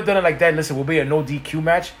 If they would have done it like that, listen, we'll be a no DQ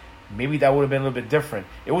match. Maybe that would have been a little bit different.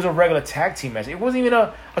 It was a regular tag team match. It wasn't even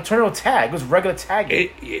a tornado tag. It was regular tagging.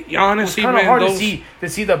 Honestly, it was kind of hard to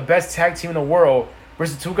see the best tag team in the world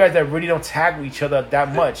versus two guys that really don't tag with each other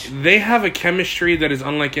that much. They have a chemistry that is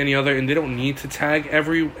unlike any other, and they don't need to tag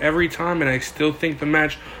every time. And I still think the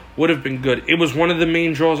match would have been good. It was one of the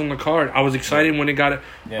main draws on the card. I was excited when it got it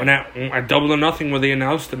when I Double or Nothing where they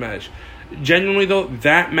announced the match. Genuinely though,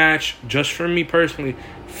 that match, just for me personally,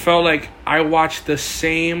 felt like I watched the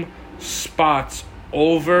same spots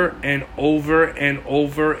over and over and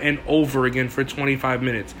over and over again for 25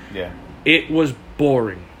 minutes. Yeah. It was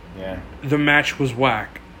boring. Yeah. The match was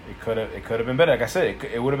whack. It could have been better. Like I said,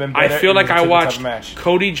 it would have been better. I feel like I watched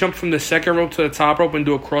Cody jump from the second rope to the top rope and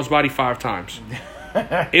do a crossbody 5 times.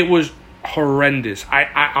 It was horrendous.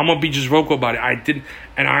 I'm gonna be just vocal about it. I didn't,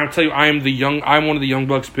 and I'll tell you, I'm one of the Young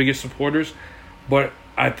Bucks' biggest supporters. But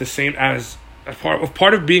at the same as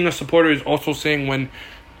part of being a supporter is also saying when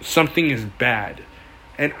something is bad,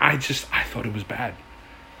 and I thought it was bad.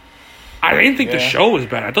 I didn't think the show was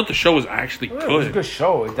bad. I thought the show was actually good. It was a good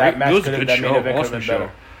show. That match could have been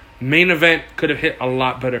better. Main event could have hit a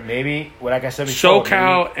lot better. Maybe, like I said before,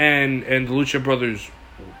 SoCal and the Lucha Brothers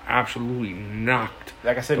absolutely knocked.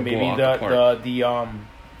 Like I said, maybe the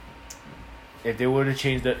if they would have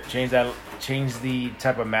changed the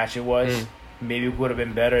type of match it was, maybe it would have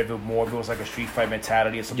been better if it was like a street fight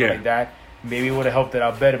mentality or something like that. Maybe it would have helped it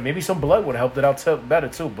out better. Maybe some blood would have helped it out better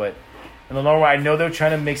too. But in the long run, I know they're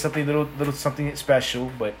trying to make something little something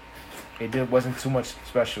special, but it wasn't too much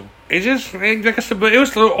special. It just, like I said, but it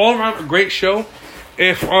was all around a great show.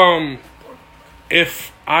 If it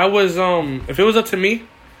was up to me,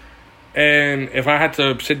 and if I had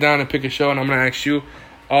to sit down and pick a show, and I'm gonna ask you,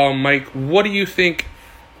 Mike, what do you think?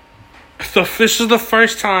 So this is the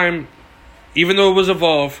first time, even though it was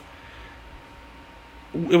Evolve,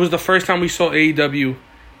 it was the first time we saw AEW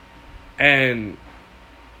and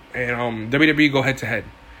WWE go head to head.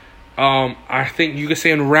 I think you could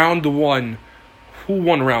say in round 1, who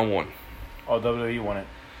won round 1? Oh, WWE won it.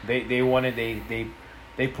 They won it.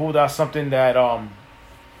 They pulled out something that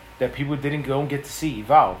people don't get to see.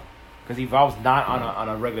 Evolve, because Evolve's not on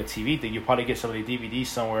a regular TV thing. You probably get some of the DVDs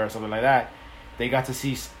somewhere or something like that. They got to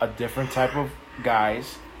see a different type of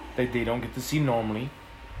guys that they don't get to see normally.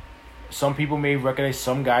 Some people may recognize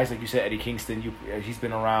some guys, like you said, Eddie Kingston. He's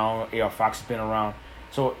been around. AR Fox has been around.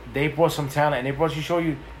 So they brought some talent, and they brought show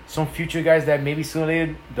you some future guys that maybe sooner or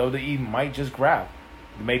later WWE might just grab.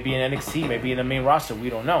 They may be in NXT, maybe in the main roster. We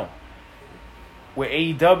don't know. With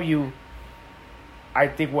AEW, I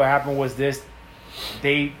think what happened was this: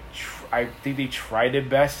 I think they tried their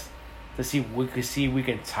best to see if we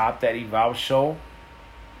can top that Evolve show,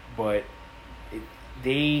 but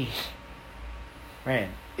it's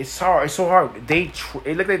hard. It's so hard.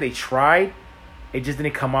 It looked like they tried, it just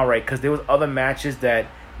didn't come out right because there was other matches that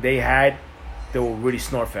they had that were really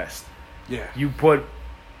snore fest. Yeah. You put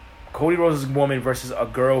Cody Rhodes' woman versus a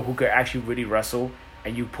girl who could actually really wrestle,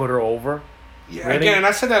 and you put her over. Yeah. Really? Again, and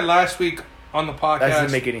I said that last week on the podcast. That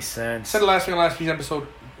doesn't make any sense. I said it last week on last week's episode.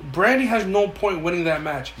 Brandy has no point winning that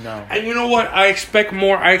match. No. And you know what? I expect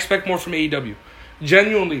more. I expect more from AEW.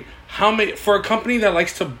 Genuinely, for a company that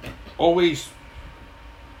likes to always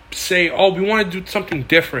say, "Oh, we want to do something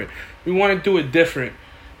different. We want to do it different."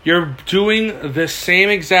 You're doing the same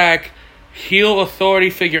exact heel authority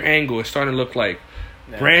figure angle. It's starting to look like.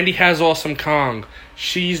 Yeah. Brandy has Awesome Kong.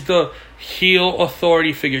 She's the heel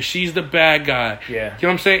authority figure. She's the bad guy. Yeah. You know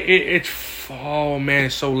what I'm saying? Oh man,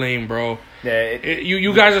 it's so lame, bro. Yeah.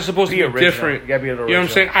 You guys are supposed to be original. different. You gotta be a little You know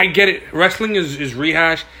what I'm original. saying? I get it. Wrestling is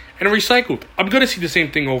rehashed and recycled. I'm gonna see the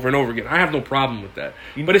same thing over and over again. I have no problem with that.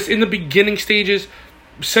 But it's in the beginning stages.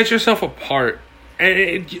 Set yourself apart,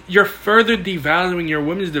 and you're further devaluing your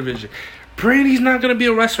women's division. Brandy's not gonna be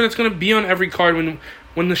a wrestler that's gonna be on every card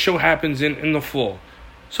when the show happens in the fall.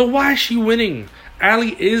 So why is she winning?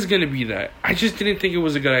 Allie is gonna be that. I just didn't think it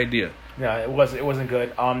was a good idea. No, it wasn't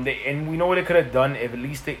good. And we know what they could have done if at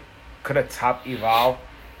least they could have topped Evolve.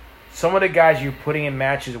 Some of the guys you're putting in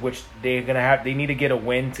matches, which they need to get a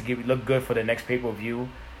win to look good for the next pay-per-view.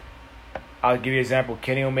 I'll give you an example: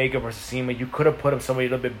 Kenny Omega versus Cena. You could have put him somebody a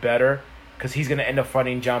little bit better because he's gonna end up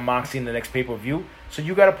fighting John Moxley in the next pay-per-view. So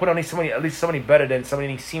you got to put on at least somebody better than somebody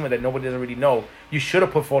named Cena that nobody doesn't really know. You should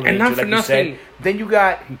have put Fallen And Angel, not for like nothing, you said. Then you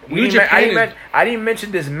got I didn't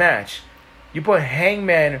mention this match. You put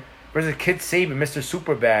Hangman versus Kid Saban, Mr.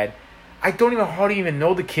 Superbad. I don't hardly even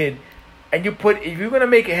know the kid. And if you're gonna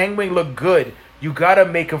make Hangman look good, you gotta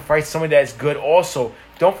make him fight somebody that's good also.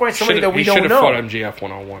 Don't fight somebody that we don't know. He should have fought MJF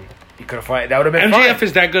 1-on-1. He could have fought. That would have been MJF fine.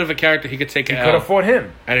 is that good of a character. He could take an He could have fought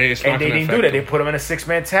him. And they didn't do that. They put him in a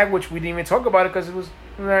 6-man tag, which we didn't even talk about it because it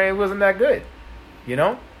wasn't that good. You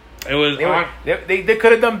know, it was. They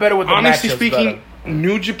could have done better with the honestly matchups speaking. better.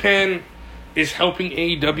 New Japan is helping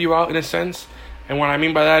AEW out in a sense, and what I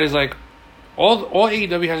mean by that is like all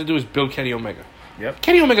AEW has to do is build Kenny Omega. Yep.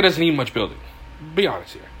 Kenny Omega doesn't need much building. Be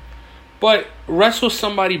honest here. But wrestle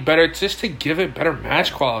somebody better just to give it better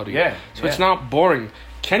match quality. Yeah. So it's not boring. Not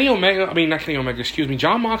Kenny Omega, excuse me.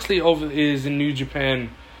 John Moxley is in New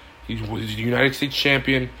Japan. He's the United States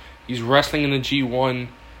champion. He's wrestling in the G1. You know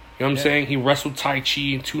what I'm saying? He wrestled Tai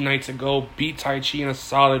Chi 2 nights ago. Beat Tai Chi in a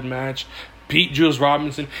solid match. Beat Jules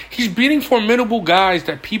Robinson. He's beating formidable guys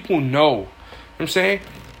that people know. You know what I'm saying?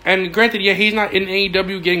 And granted, yeah, he's not in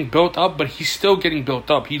AEW getting built up, but he's still getting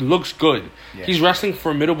built up. He looks good. Yeah. He's wrestling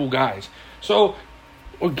formidable guys. So,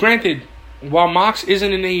 granted, while Mox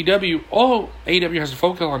isn't in AEW, all AEW has to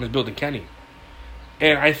focus on is building Kenny.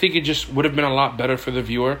 And I think it just would have been a lot better for the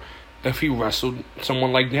viewer if he wrestled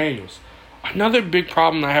someone like Daniels. Another big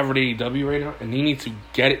problem I have with AEW right now, and they need to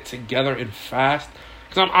get it together and fast.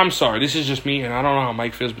 Because I'm sorry, this is just me, and I don't know how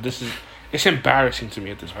Mike feels, but it's embarrassing to me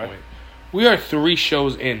at this point. We are 3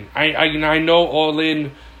 shows in. I know All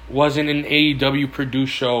In wasn't an AEW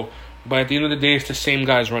produced show, but at the end of the day, it's the same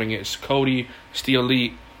guys running it. It's Cody, it's the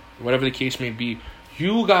Elite, whatever the case may be.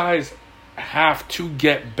 You guys have to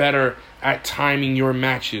get better at timing your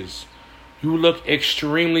matches. You look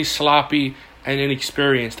extremely sloppy and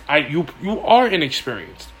inexperienced. You are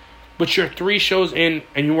inexperienced, but you're 3 shows in,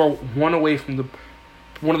 and you are 1 away from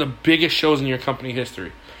one of the biggest shows in your company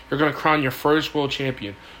history. You're going to crown your first world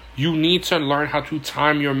champion. You need to learn how to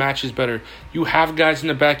time your matches better. You have guys in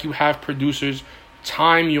the back. You have producers.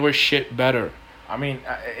 Time your shit better. I mean,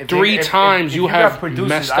 3 times you have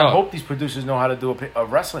messed up. I hope these producers know how to do a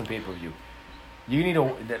wrestling pay-per-view. You need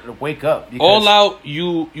to wake up. All Out,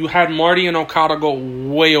 you had Marty and Okada go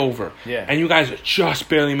way over. Yeah. And you guys just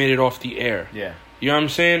barely made it off the air. Yeah. You know what I'm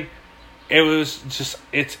saying? It was just,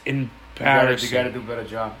 it's embarrassing. They got to do a better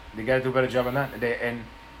job. They got to do a better job on that.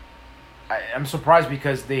 I'm surprised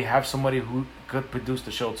because they have somebody who could produce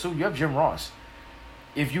the show too. You have Jim Ross.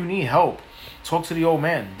 If you need help, talk to the old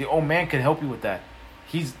man. The old man can help you with that.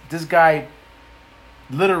 This guy,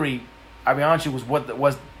 literally, I'll be honest with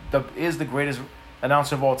you, is the greatest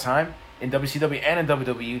announcer of all time in WCW and in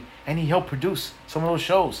WWE, and he helped produce some of those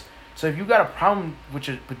shows. So if you got a problem with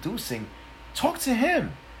your producing, talk to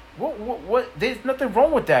him. What? There's nothing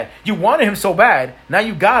wrong with that. You wanted him so bad. Now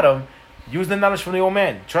you got him. Use the knowledge from the old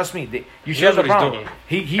man. Trust me. You should have the problem.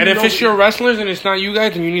 And if it's your wrestlers and it's not you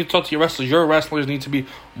guys, then you need to talk to your wrestlers. Your wrestlers need to be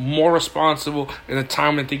more responsible in the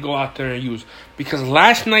time that they go out there and use. Because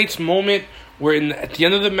last night's moment, where at the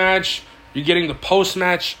end of the match, you're getting the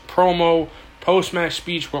post-match promo, post-match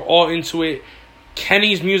speech. We're all into it.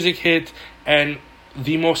 Kenny's music hit, and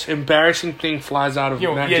the most embarrassing thing flies out of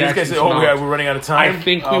Matt Jackson's this guy's over mouth. here. We're running out of time. I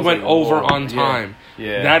think we went over on time.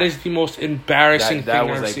 Yeah. That is the most embarrassing that thing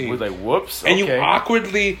was I've like, seen. was like, whoops. And you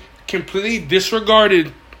awkwardly, completely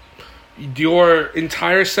disregarded your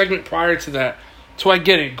entire segment prior to that. So I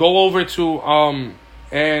get it. Go over to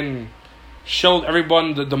and show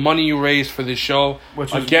everyone the money you raised for this show.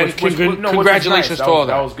 Congratulations to all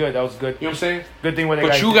that. That was good. You know what I'm saying? Good thing.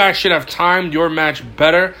 But you guys should have timed your match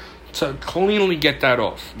better to cleanly get that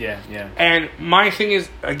off. Yeah. And my thing is,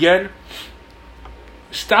 again,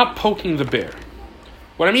 stop poking the bear.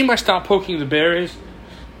 What I mean by stop poking the bear is,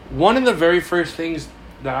 one of the very first things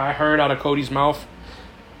that I heard out of Cody's mouth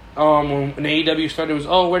when AEW started was,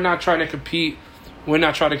 we're not trying to compete. We're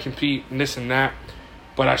not trying to compete and this and that.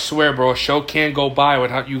 But I swear, bro, a show can't go by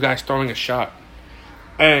without you guys throwing a shot.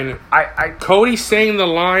 And Cody saying the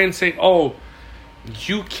line, saying,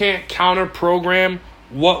 you can't counter-program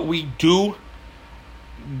what we do.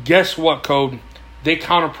 Guess what, Code? They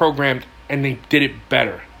counter-programmed and they did it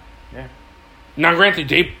better. Yeah. Now, granted,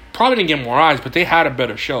 they probably didn't get more eyes, but they had a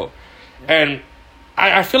better show. Yeah. And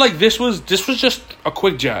I feel like this was just a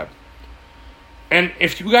quick jab. And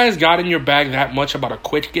if you guys got in your bag that much about a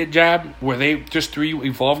quick get jab, where they just 3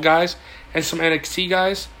 Evolve guys and some NXT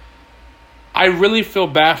guys, I really feel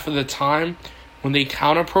bad for the time when they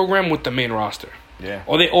counter program with the main roster. Yeah.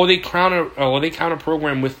 Or they counter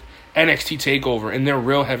program with NXT Takeover and they're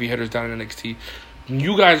real heavy hitters down in NXT.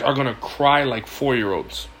 You guys are gonna cry like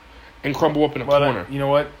 4-year-olds and crumble up in a corner. You know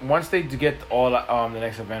what? Once they get all the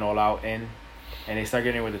next event All Out in, and they start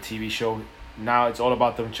getting it with the TV show. Now it's all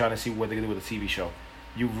about them trying to see what they can do with the TV show.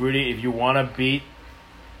 You really, if you want to be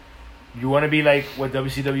like what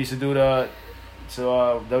WCW used to do to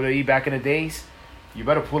WWE back in the days, you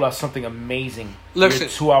better pull out something amazing. Listen,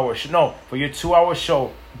 for your 2-hour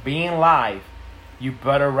show being live, you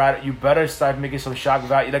better start making some shock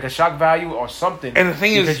value, like a shock value or something. And the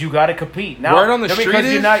thing because is, you got to compete now. Word on the street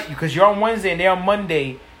because you're on Wednesday and they're on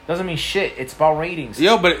Monday doesn't mean shit. It's about ratings.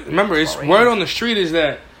 Yo, but remember, word on the street is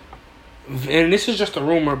that. And this is just a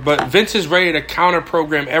rumor, but Vince is ready to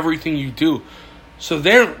counter-program everything you do. So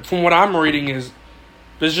from what I'm reading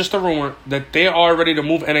there's just a rumor that they are ready to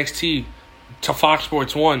move NXT to Fox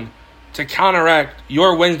Sports 1 to counteract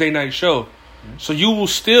your Wednesday night show. Mm-hmm. So you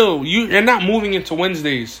will you're not moving into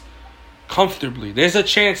Wednesdays comfortably. There's a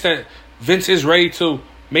chance that Vince is ready to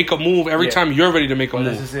make a move every time you're ready to make a move.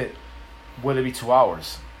 This is it. Will it be 2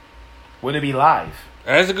 hours? Will it be live?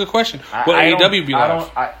 That's a good question. Will AEW be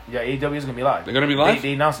live? AEW is going to be live. They're going to be live?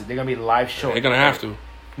 They announced it. They're going to be a live show. They're going to have to.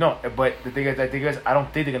 No, but the thing is, I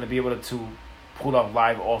don't think they're going to be able to pull off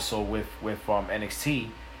live also with NXT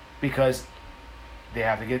because they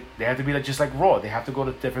have to be just like Raw. They have to go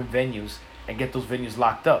to different venues and get those venues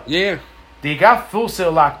locked up. Yeah. They got Full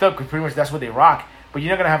Sail locked up because pretty much that's what they rock. But you're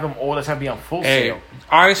not going to have them all the time be on Full Sail.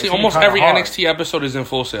 Honestly, almost every NXT episode is in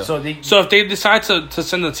Full Sail. So if they decide to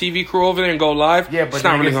send the TV crew over there and go live, it's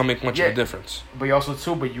not really going to make much of a difference. But you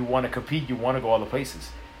also, but you want to compete. You want to go all the places.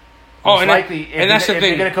 Most likely, that's the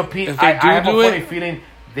thing. If they're going to compete, I have a funny feeling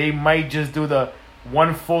they might just do the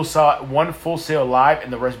one Full Sail live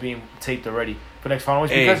and the rest being taped already for next final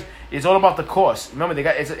week because it's all about the cost. Remember, they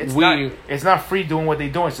got it's not free doing what they're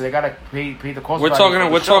doing, so they got to pay the cost. We're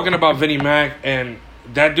talking about Vinnie Mac, and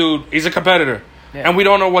that dude, he's a competitor, and we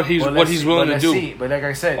don't know what he's willing to do. But like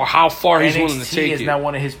I said, or how far he's willing to take it. NXT is not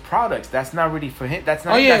one of his products. That's not really for him. That's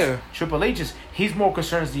not. That's Triple H's. He's more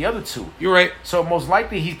concerned as the other two. You're right. So most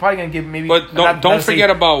likely he's probably gonna give maybe. But don't forget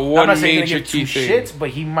about one major key thing. Shits, but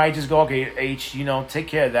he might just go, okay, H, take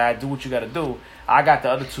care of that. Do what you got to do. I got the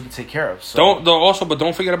other two to take care of. So.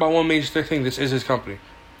 Don't forget about one major thing. This is his company.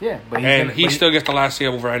 Yeah, but he still gets the last say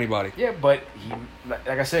over anybody. Yeah, but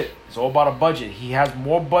like I said, it's all about a budget. He has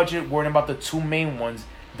more budget worrying about the two main ones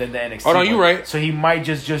than the NXT. Oh no, you're right. So he might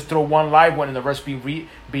just throw one live one and the rest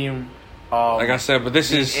being like I said, but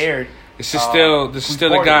this is aired. This is still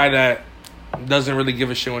the guy that doesn't really give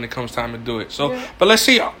a shit when it comes time to do it. So, but let's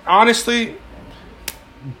see. Honestly,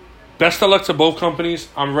 best of luck to both companies.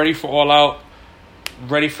 I'm ready for All Out.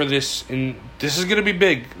 Ready for this, and this is gonna be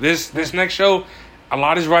big. This next show, a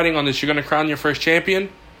lot is riding on this. You're gonna crown your first champion,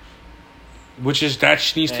 which is that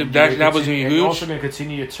was huge. You're also gonna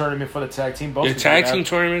continue your tournament for the tag team. Your tag team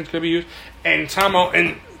tournament is gonna be huge. And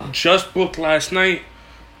and just booked last night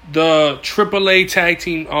the AAA tag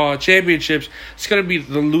team championships. It's gonna be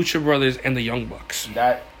the Lucha Brothers and the Young Bucks.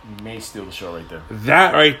 That may steal the show right there.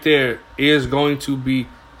 That right there is going to be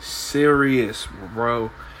serious, bro.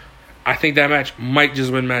 I think that match might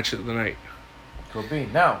just win match of the night. Could be.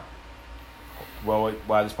 Now, while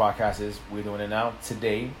this podcast we're doing it now.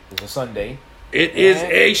 Today is a Sunday. It is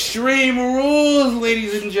Extreme Rules,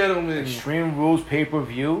 ladies and gentlemen. Extreme Rules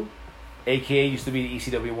pay-per-view, a.k.a. used to be the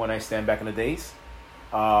ECW One Night Stand back in the days.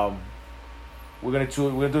 We're gonna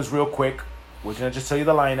do this real quick. We're gonna just tell you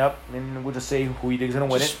the lineup, and we'll just say who you think is gonna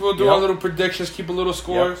win it. We'll do our little predictions, keep a little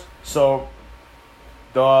scores. Yep. So,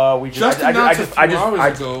 just announced 2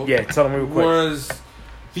 hours ago. Yeah, tell them real quick. Was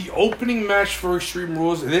the opening match for Extreme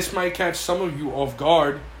Rules? This might catch some of you off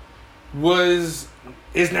guard.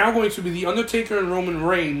 Is now going to be The Undertaker and Roman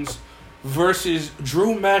Reigns versus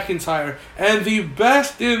Drew McIntyre and the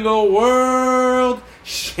best in the world,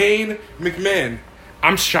 Shane McMahon.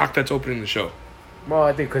 I'm shocked that's opening the show. Well,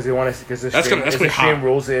 I think because they want to, because Extreme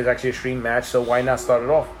Rules is actually a Extreme match, so why not start it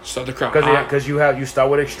off? Start the crowd. Because you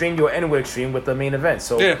start with Extreme, you'll end with Extreme with the main event,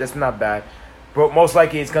 so that's not bad. But most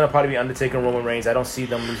likely it's gonna probably be Undertaker and Roman Reigns. I don't see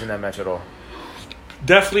them losing that match at all.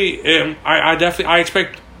 Definitely, I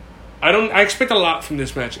expect a lot from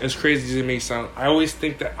this match, as crazy as it may sound. I always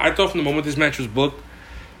think that, I thought from the moment this match was booked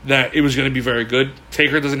that it was going to be very good.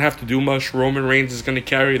 Taker doesn't have to do much. Roman Reigns is going to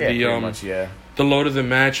carry the load of the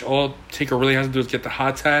match. All Taker really has to do is get the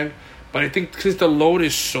hot tag. But I think because the load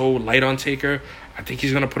is so light on Taker, I think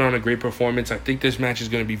he's going to put on a great performance. I think this match is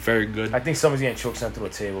going to be very good. I think someone's getting chokeslammed through a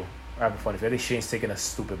table. I have a funny feeling. I think Shane's taking a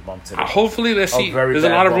stupid bump today. Hopefully, let's see. There's a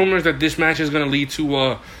lot of rumors that this match is going to lead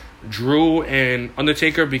to Drew and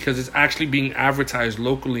Undertaker because it's actually being advertised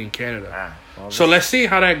locally in Canada. So let's see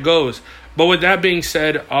how that goes. But with that being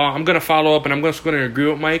said, I'm gonna follow up and I'm just gonna agree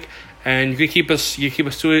with Mike. And you can keep us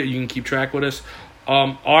to it. You can keep track with us.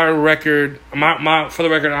 Our record, for the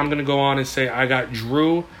record, I'm gonna go on and say I got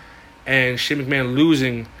Drew and Shane McMahon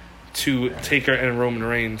losing to Taker and Roman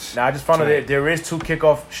Reigns. Now I just found out that there is 2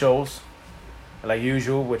 kickoff shows, like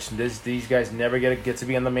usual, which these guys never get to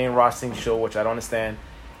be on the main rostering show, which I don't understand.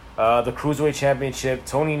 The Cruiserweight Championship,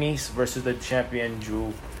 Tony Nese versus the champion,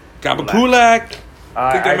 Drew Gulak.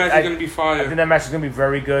 I think that match is going to be fire. I think that match is going to be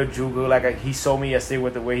very good. Drew Gulak, he sold me yesterday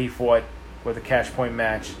with the way he fought with the Cash Point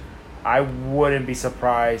match. I wouldn't be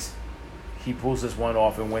surprised he pulls this one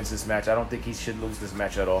off and wins this match. I don't think he should lose this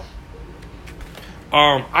match at all.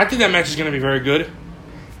 I think that match is going to be very good.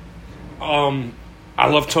 I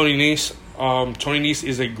love Tony Nese. Tony Nese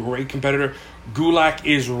is a great competitor. Gulak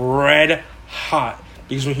is red hot.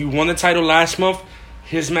 Because when he won the title last month,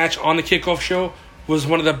 his match on the kickoff show was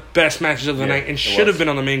one of the best matches of the night and should have been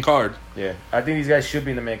on the main card. Yeah, I think these guys should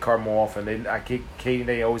be in the main card more often.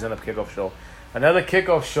 They always end up kickoff show. Another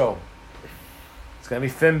kickoff show. It's going to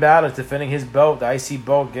be Finn Balor defending his belt, the IC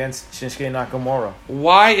belt, against Shinsuke Nakamura.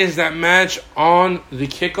 Why is that match on the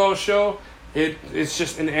kickoff show? It's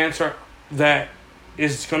just an answer that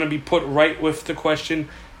is going to be put right with the question,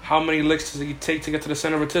 how many licks does it take to get to the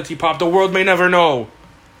center of a Tootsie Pop? The world may never know.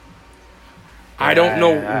 I don't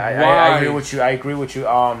know why. I agree with you.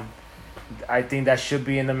 I think that should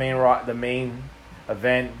be in the main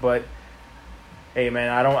event. But hey, man,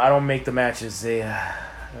 I don't make the matches.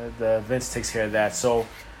 The Vince takes care of that. So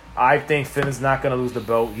I think Finn is not going to lose the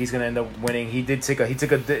belt. He's going to end up winning. He did take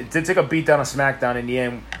a beat down on SmackDown in the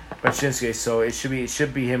end by Shinsuke. So it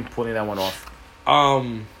should be him pulling that one off.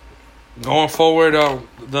 Going forward,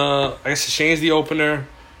 I guess Shane's the opener.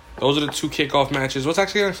 Those are the 2 kickoff matches. What's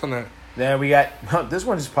actually next on that? Then we got this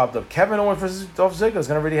one just popped up. Kevin Owens versus Dolph Ziggler is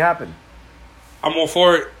gonna really happen. I'm all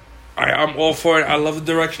for it. I'm all for it. I love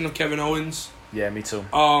the direction of Kevin Owens. Yeah, me too.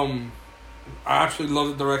 I absolutely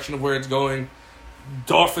love the direction of where it's going.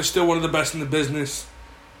 Dolph is still one of the best in the business.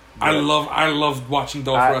 Yeah. I love watching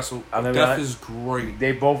Dolph wrestle. Dolph is great.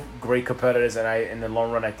 They both great competitors, and in the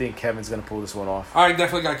long run, I think Kevin's gonna pull this one off. I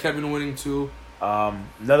definitely got Kevin winning too.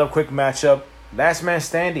 Another quick matchup: Last Man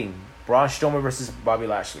Standing, Braun Strowman versus Bobby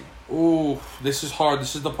Lashley. Ooh, this is hard.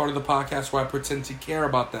 This is the part of the podcast where I pretend to care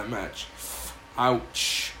about that match.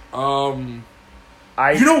 Ouch. You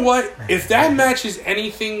know what? If that match is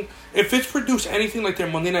anything, if it's produced anything like their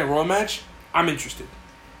Monday Night Raw match, I'm interested.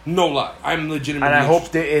 No lie. I'm legitimately And I hope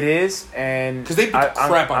that it is. And because they beat the crap out of each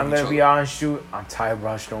other. I'm going to be honest with you. I'm tired of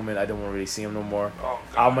Braun Strowman. I don't want to really see him no more. Oh,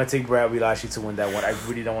 I'm going to take Bobby Lashley to win that one. I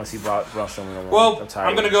really don't want to see Braun Strowman no more. Well,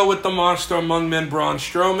 I'm going to go with the monster among men, Braun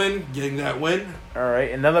Strowman, getting that win. All right.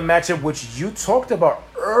 Another matchup which you talked about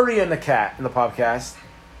earlier in the podcast.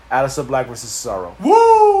 Aleister Black versus Cesaro.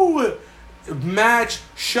 Woo! Match,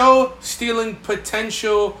 show-stealing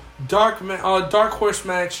potential, dark horse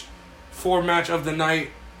match, 4 match of the night.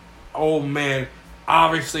 Oh, man.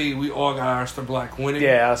 Obviously, we all got Aleister Black winning.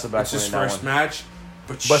 Yeah, Aleister Black winning. It's his first match.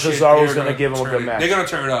 But Cesaro's going to give him a good match. They're going to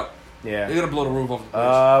turn it up. Yeah. They're going to blow the roof off the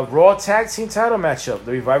place. Raw Tag Team title matchup.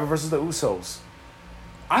 The Revival versus the Usos.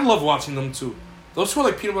 I love watching them, too. Those two are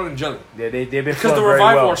like peanut butter and jelly. Yeah, they've been because the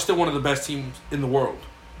Revival are still one of the best teams in the world.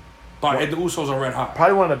 And the Usos are red hot.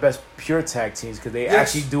 Probably one of the best pure tag teams because they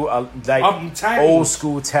Yes. actually do Tag old teams.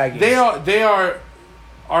 school tagging. They are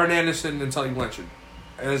Arn Anderson and Tully Blanchard.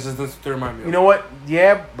 That's what they remind me of. You know what?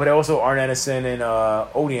 Yeah, but also Arn Anderson and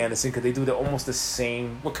Odie Anderson because they do almost the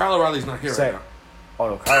same. Well, Kyle O'Reilly's not here right now. Oh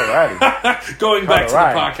no, Kyle O'Reilly. Going back to the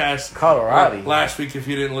podcast. Kyle O'Reilly. Last week, if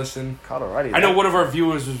you didn't listen. Kyle O'Reilly. I know one of our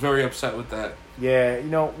viewers was very upset with that. Yeah,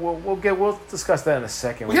 we'll discuss that in a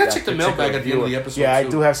second. We gotta check the mailbag at the end of the episode. Yeah, too. I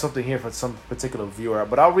do have something here for some particular viewer,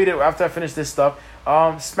 but I'll read it after I finish this stuff.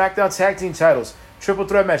 SmackDown Tag Team Titles, triple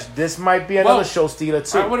threat match. This might be another show stealer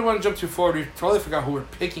too. I wouldn't want to jump too forward. We totally forgot who we're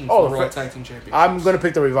picking for the Raw Tag Team Champions. I'm gonna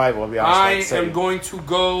pick the Revival. I'll be honest. I am going to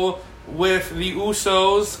go with the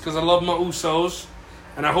Usos because I love my Usos,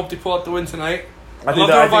 and I hope they pull out the win tonight. I think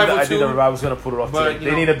the Revival's gonna pull it off too.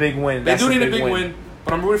 They need a big win. They do need a big win.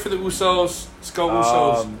 But I'm rooting for the Usos. Let's go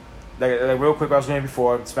Usos. Like real quick, I was saying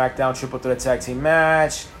before, SmackDown Triple Threat Tag Team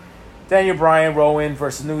match. Daniel Bryan, Rowan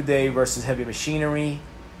versus New Day versus Heavy Machinery.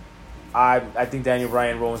 I think Daniel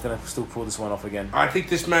Bryan, Rowan's going to still pull this one off again. I think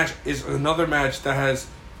this match is another match that has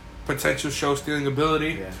potential show-stealing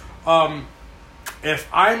ability. Yeah. If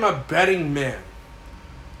I'm a betting man,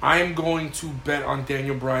 I'm going to bet on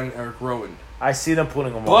Daniel Bryan and Eric Rowan. I see them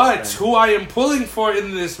pulling them off. But who I am pulling for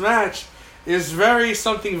in this match is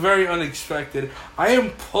something very unexpected. I am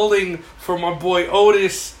pulling for my boy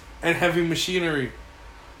Otis and Heavy Machinery.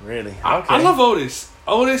 Really? Okay. I love Otis.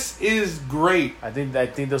 Otis is great. I think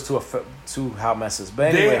those two are two hot messes.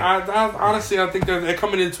 But anyway, honestly, I think they're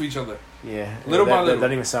coming into each other. Yeah, little by little. That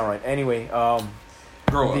doesn't even sound right. Anyway,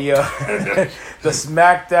 grow up. The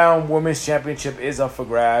SmackDown Women's Championship is up for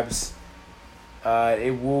grabs.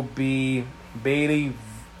 It will be Bayley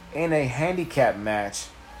in a handicap match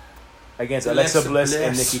against Alexa Bliss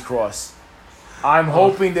and Nikki Cross. I'm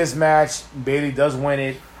hoping this match Bayley does win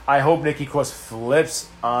it. I hope Nikki Cross flips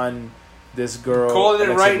on this girl. Calling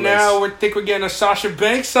it right now. We think we're getting a Sasha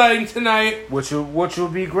Banks sighting tonight, which will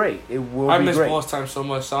be great. It will. I be miss great. Boss Time so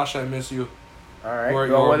much, Sasha. I miss you. All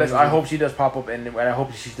right. I hope she does pop up and I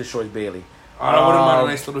hope she destroys Bayley. I wouldn't mind a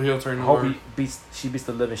nice little heel turn. I hope she beats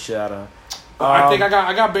the living shit out of her. I think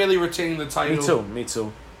I got Bayley retaining the title. Me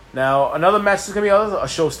too. Now another match is gonna be a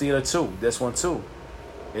show stealer too. This one too.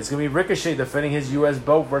 It's gonna be Ricochet defending his U.S.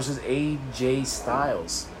 belt versus AJ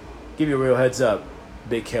Styles. Give you a real heads up.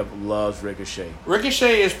 Big Kev loves Ricochet.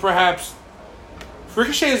 Ricochet is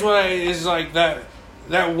like that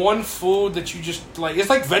one food that you just like. It's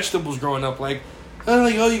like vegetables growing up. Like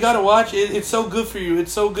you gotta watch it. It's so good for you.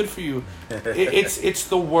 It's so good for you. It's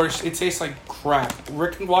the worst. It tastes like crap.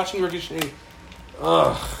 Watching Ricochet.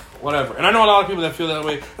 Whatever. And I know a lot of people that feel that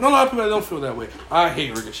way. I know a lot of people that don't feel that way. I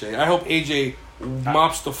hate Ricochet. I hope AJ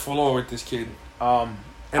mops the floor with this kid. And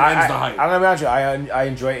ends the hype. I'm gonna be honest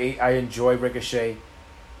with you. I enjoy Ricochet,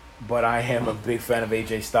 but I am a big fan of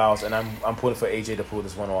AJ Styles, and I'm pulling for AJ to pull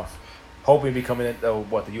this one off. Hoping becoming the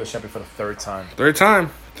U.S. champion for the third time. Three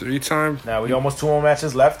time. Now we almost 2 more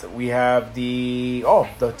matches left. We have the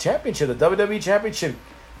championship, the WWE Championship.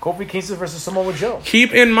 Kofi Kingston versus Samoa Joe.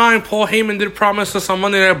 Keep in mind, Paul Heyman did promise us on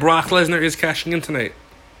Monday that Brock Lesnar is cashing in tonight.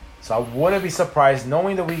 So I wouldn't be surprised,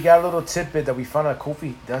 knowing that we got a little tidbit that we found out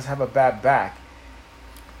Kofi does have a bad back.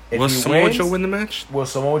 Will Samoa Joe win the match? Will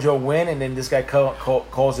Samoa Joe win, and then this guy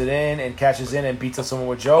calls it in and cashes in and beats up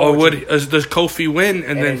Samoa Joe? Or does Kofi win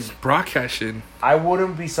and then Brock cash in? I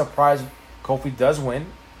wouldn't be surprised Kofi does win,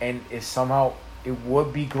 and if somehow it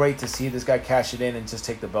would be great to see this guy cash it in and just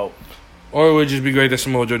take the belt. Or it would just be great that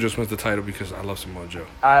Samoa Joe just wins the title because I love Samoa Joe.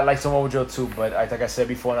 I like Samoa Joe too, but like I said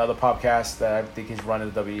before in other podcasts, that I think his run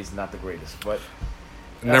in the WWE is not the greatest. But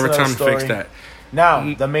never time to fix that.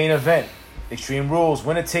 Now, the main event. Extreme Rules,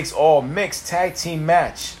 winner takes all mixed tag team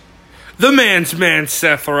match. The man's man,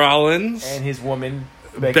 Seth Rollins. And his woman,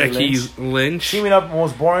 Becky Lynch. Teaming up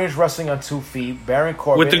most boring wrestling on 2 feet, Baron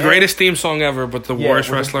Corbin. With the greatest theme song ever, but the worst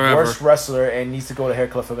wrestler ever. Worst wrestler and needs to go to hair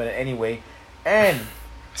club for a minute anyway. And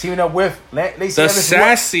teaming up with Lacey Evans. The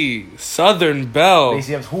sassy Southern Belle.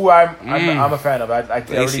 Lacey Evans, who I'm a fan of. I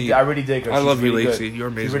really dig her. I love you, really Lacey. Good. You're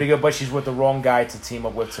amazing. She's really good, but she's with the wrong guy to team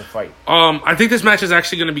up with to fight. I think this match is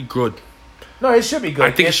actually going to be good. No, it should be good.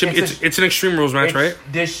 I think it's an Extreme Rules match, right?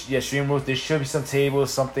 Extreme Rules. There should be some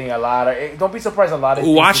tables, something, don't be surprised. A lot of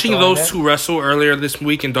watching those two wrestle earlier this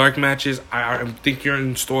week in dark matches. I think you're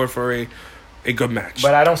in store for a good match.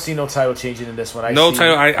 But I don't see no title changing in this one.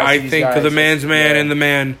 I think the man's man and the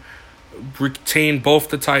man retain both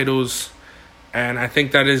the titles, and I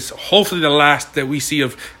think that is hopefully the last that we see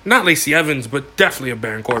of not Lacey Evans, but definitely of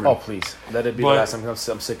Baron Corbin. Oh please, let it be the last. I'm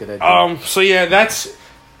sick of that. So yeah,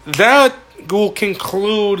 that will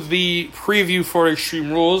conclude the preview for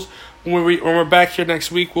Extreme Rules. when we're back here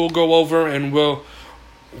next week, we'll go over and we'll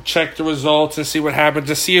check the results and see what happened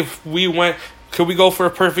to see if we went. Could we go for a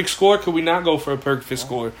perfect score? Could we not go for a perfect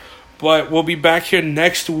score? But we'll be back here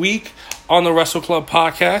next week on the Wrestle Club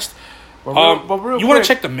podcast. But real you want to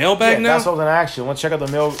check the mailbag now? That's what I was going to ask you. I want to check out the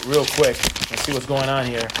mail real quick and see what's going on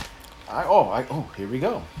here. Here we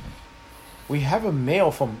go. We have a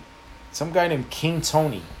mail from some guy named King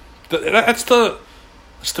Tony. That's the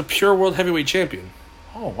pure world heavyweight champion.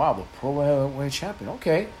 Oh wow, the pro heavyweight champion.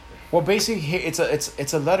 Okay. Well, basically, it's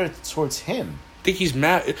a letter towards him. I think he's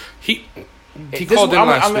mad. He called in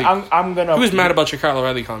last week. I'm gonna. He was mad about your Kyle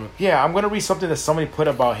O'Reilly comment. Yeah, I'm gonna read something that somebody put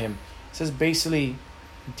about him. It says basically,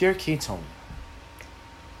 dear King Tony,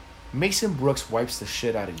 Mason Brooks wipes the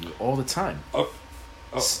shit out of you all the time.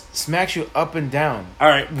 Smacks you up and down. All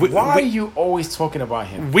right. Why are you always talking about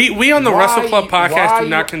him? We on the Wrestle Club podcast do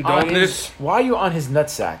not condone this. Why are you on his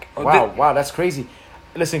nutsack? Wow, that's crazy.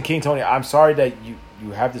 Listen, King Tony, I'm sorry that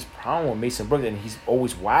you have this problem with Mason Brooks and he's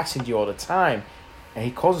always waxing you all the time. And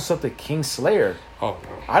he calls himself the King Slayer. Oh,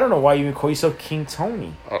 no. I don't know why you even call yourself King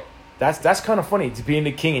Tony. Oh. That's kind of funny, to being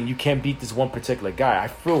the king and you can't beat this one particular guy. I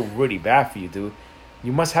feel really bad for you, dude.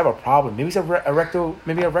 You must have a problem. Maybe it's a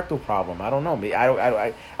rectal problem. I don't know.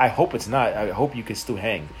 I hope it's not. I hope you can still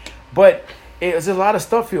hang. But there's a lot of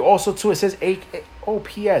stuff here. Also, too, it says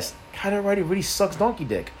P.S. Kyle O'Reilly really sucks donkey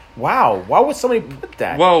dick. Wow. Why would somebody put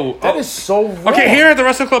that? Whoa. That is so wrong. Okay, here at the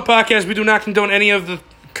Wrestle Club podcast, we do not condone any of the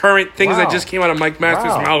current things that just came out of Mike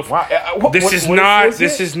Masters' mouth. Wow.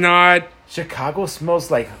 This is not. Chicago smells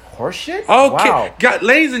like horseshit? Okay. Wow.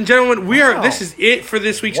 Ladies and gentlemen, this is it for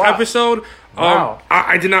this week's episode. Wow.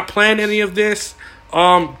 I did not plan any of this.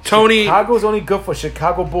 Tony. Chicago's only good for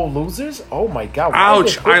Chicago Bull losers? Oh my God.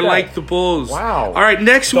 Ouch. I like the Bulls. Wow. All right,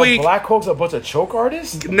 next week. The Blackhawks are a bunch of choke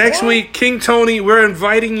artists? Next week, King Tony, we're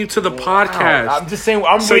inviting you to the podcast. I'm just saying,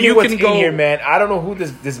 reading what's in here, man. I don't know who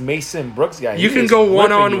this Mason Brooks guy is. You can go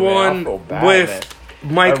one-on-one with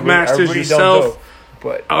Mike Masters yourself.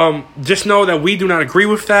 But just know that we do not agree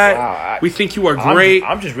with that. Wow, we think you are great.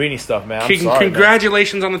 I'm just reading stuff, man. I'm sorry,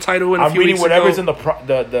 congratulations on the title. I'm reading whatever's in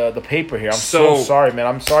the paper here. I'm so sorry, man.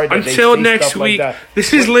 I'm sorry. That until next week, like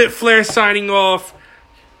this is Lit Flair signing off.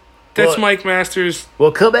 That's Mike Masters.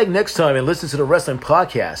 Well, come back next time and listen to the wrestling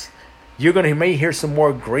podcast. You're may hear some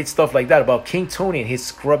more great stuff like that about King Tony and his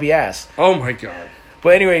scrubby ass. Oh my God.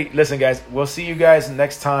 But anyway, listen, guys. We'll see you guys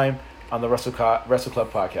next time on the Wrestle Club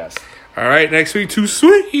podcast. All right, next week, Too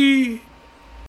Sweet.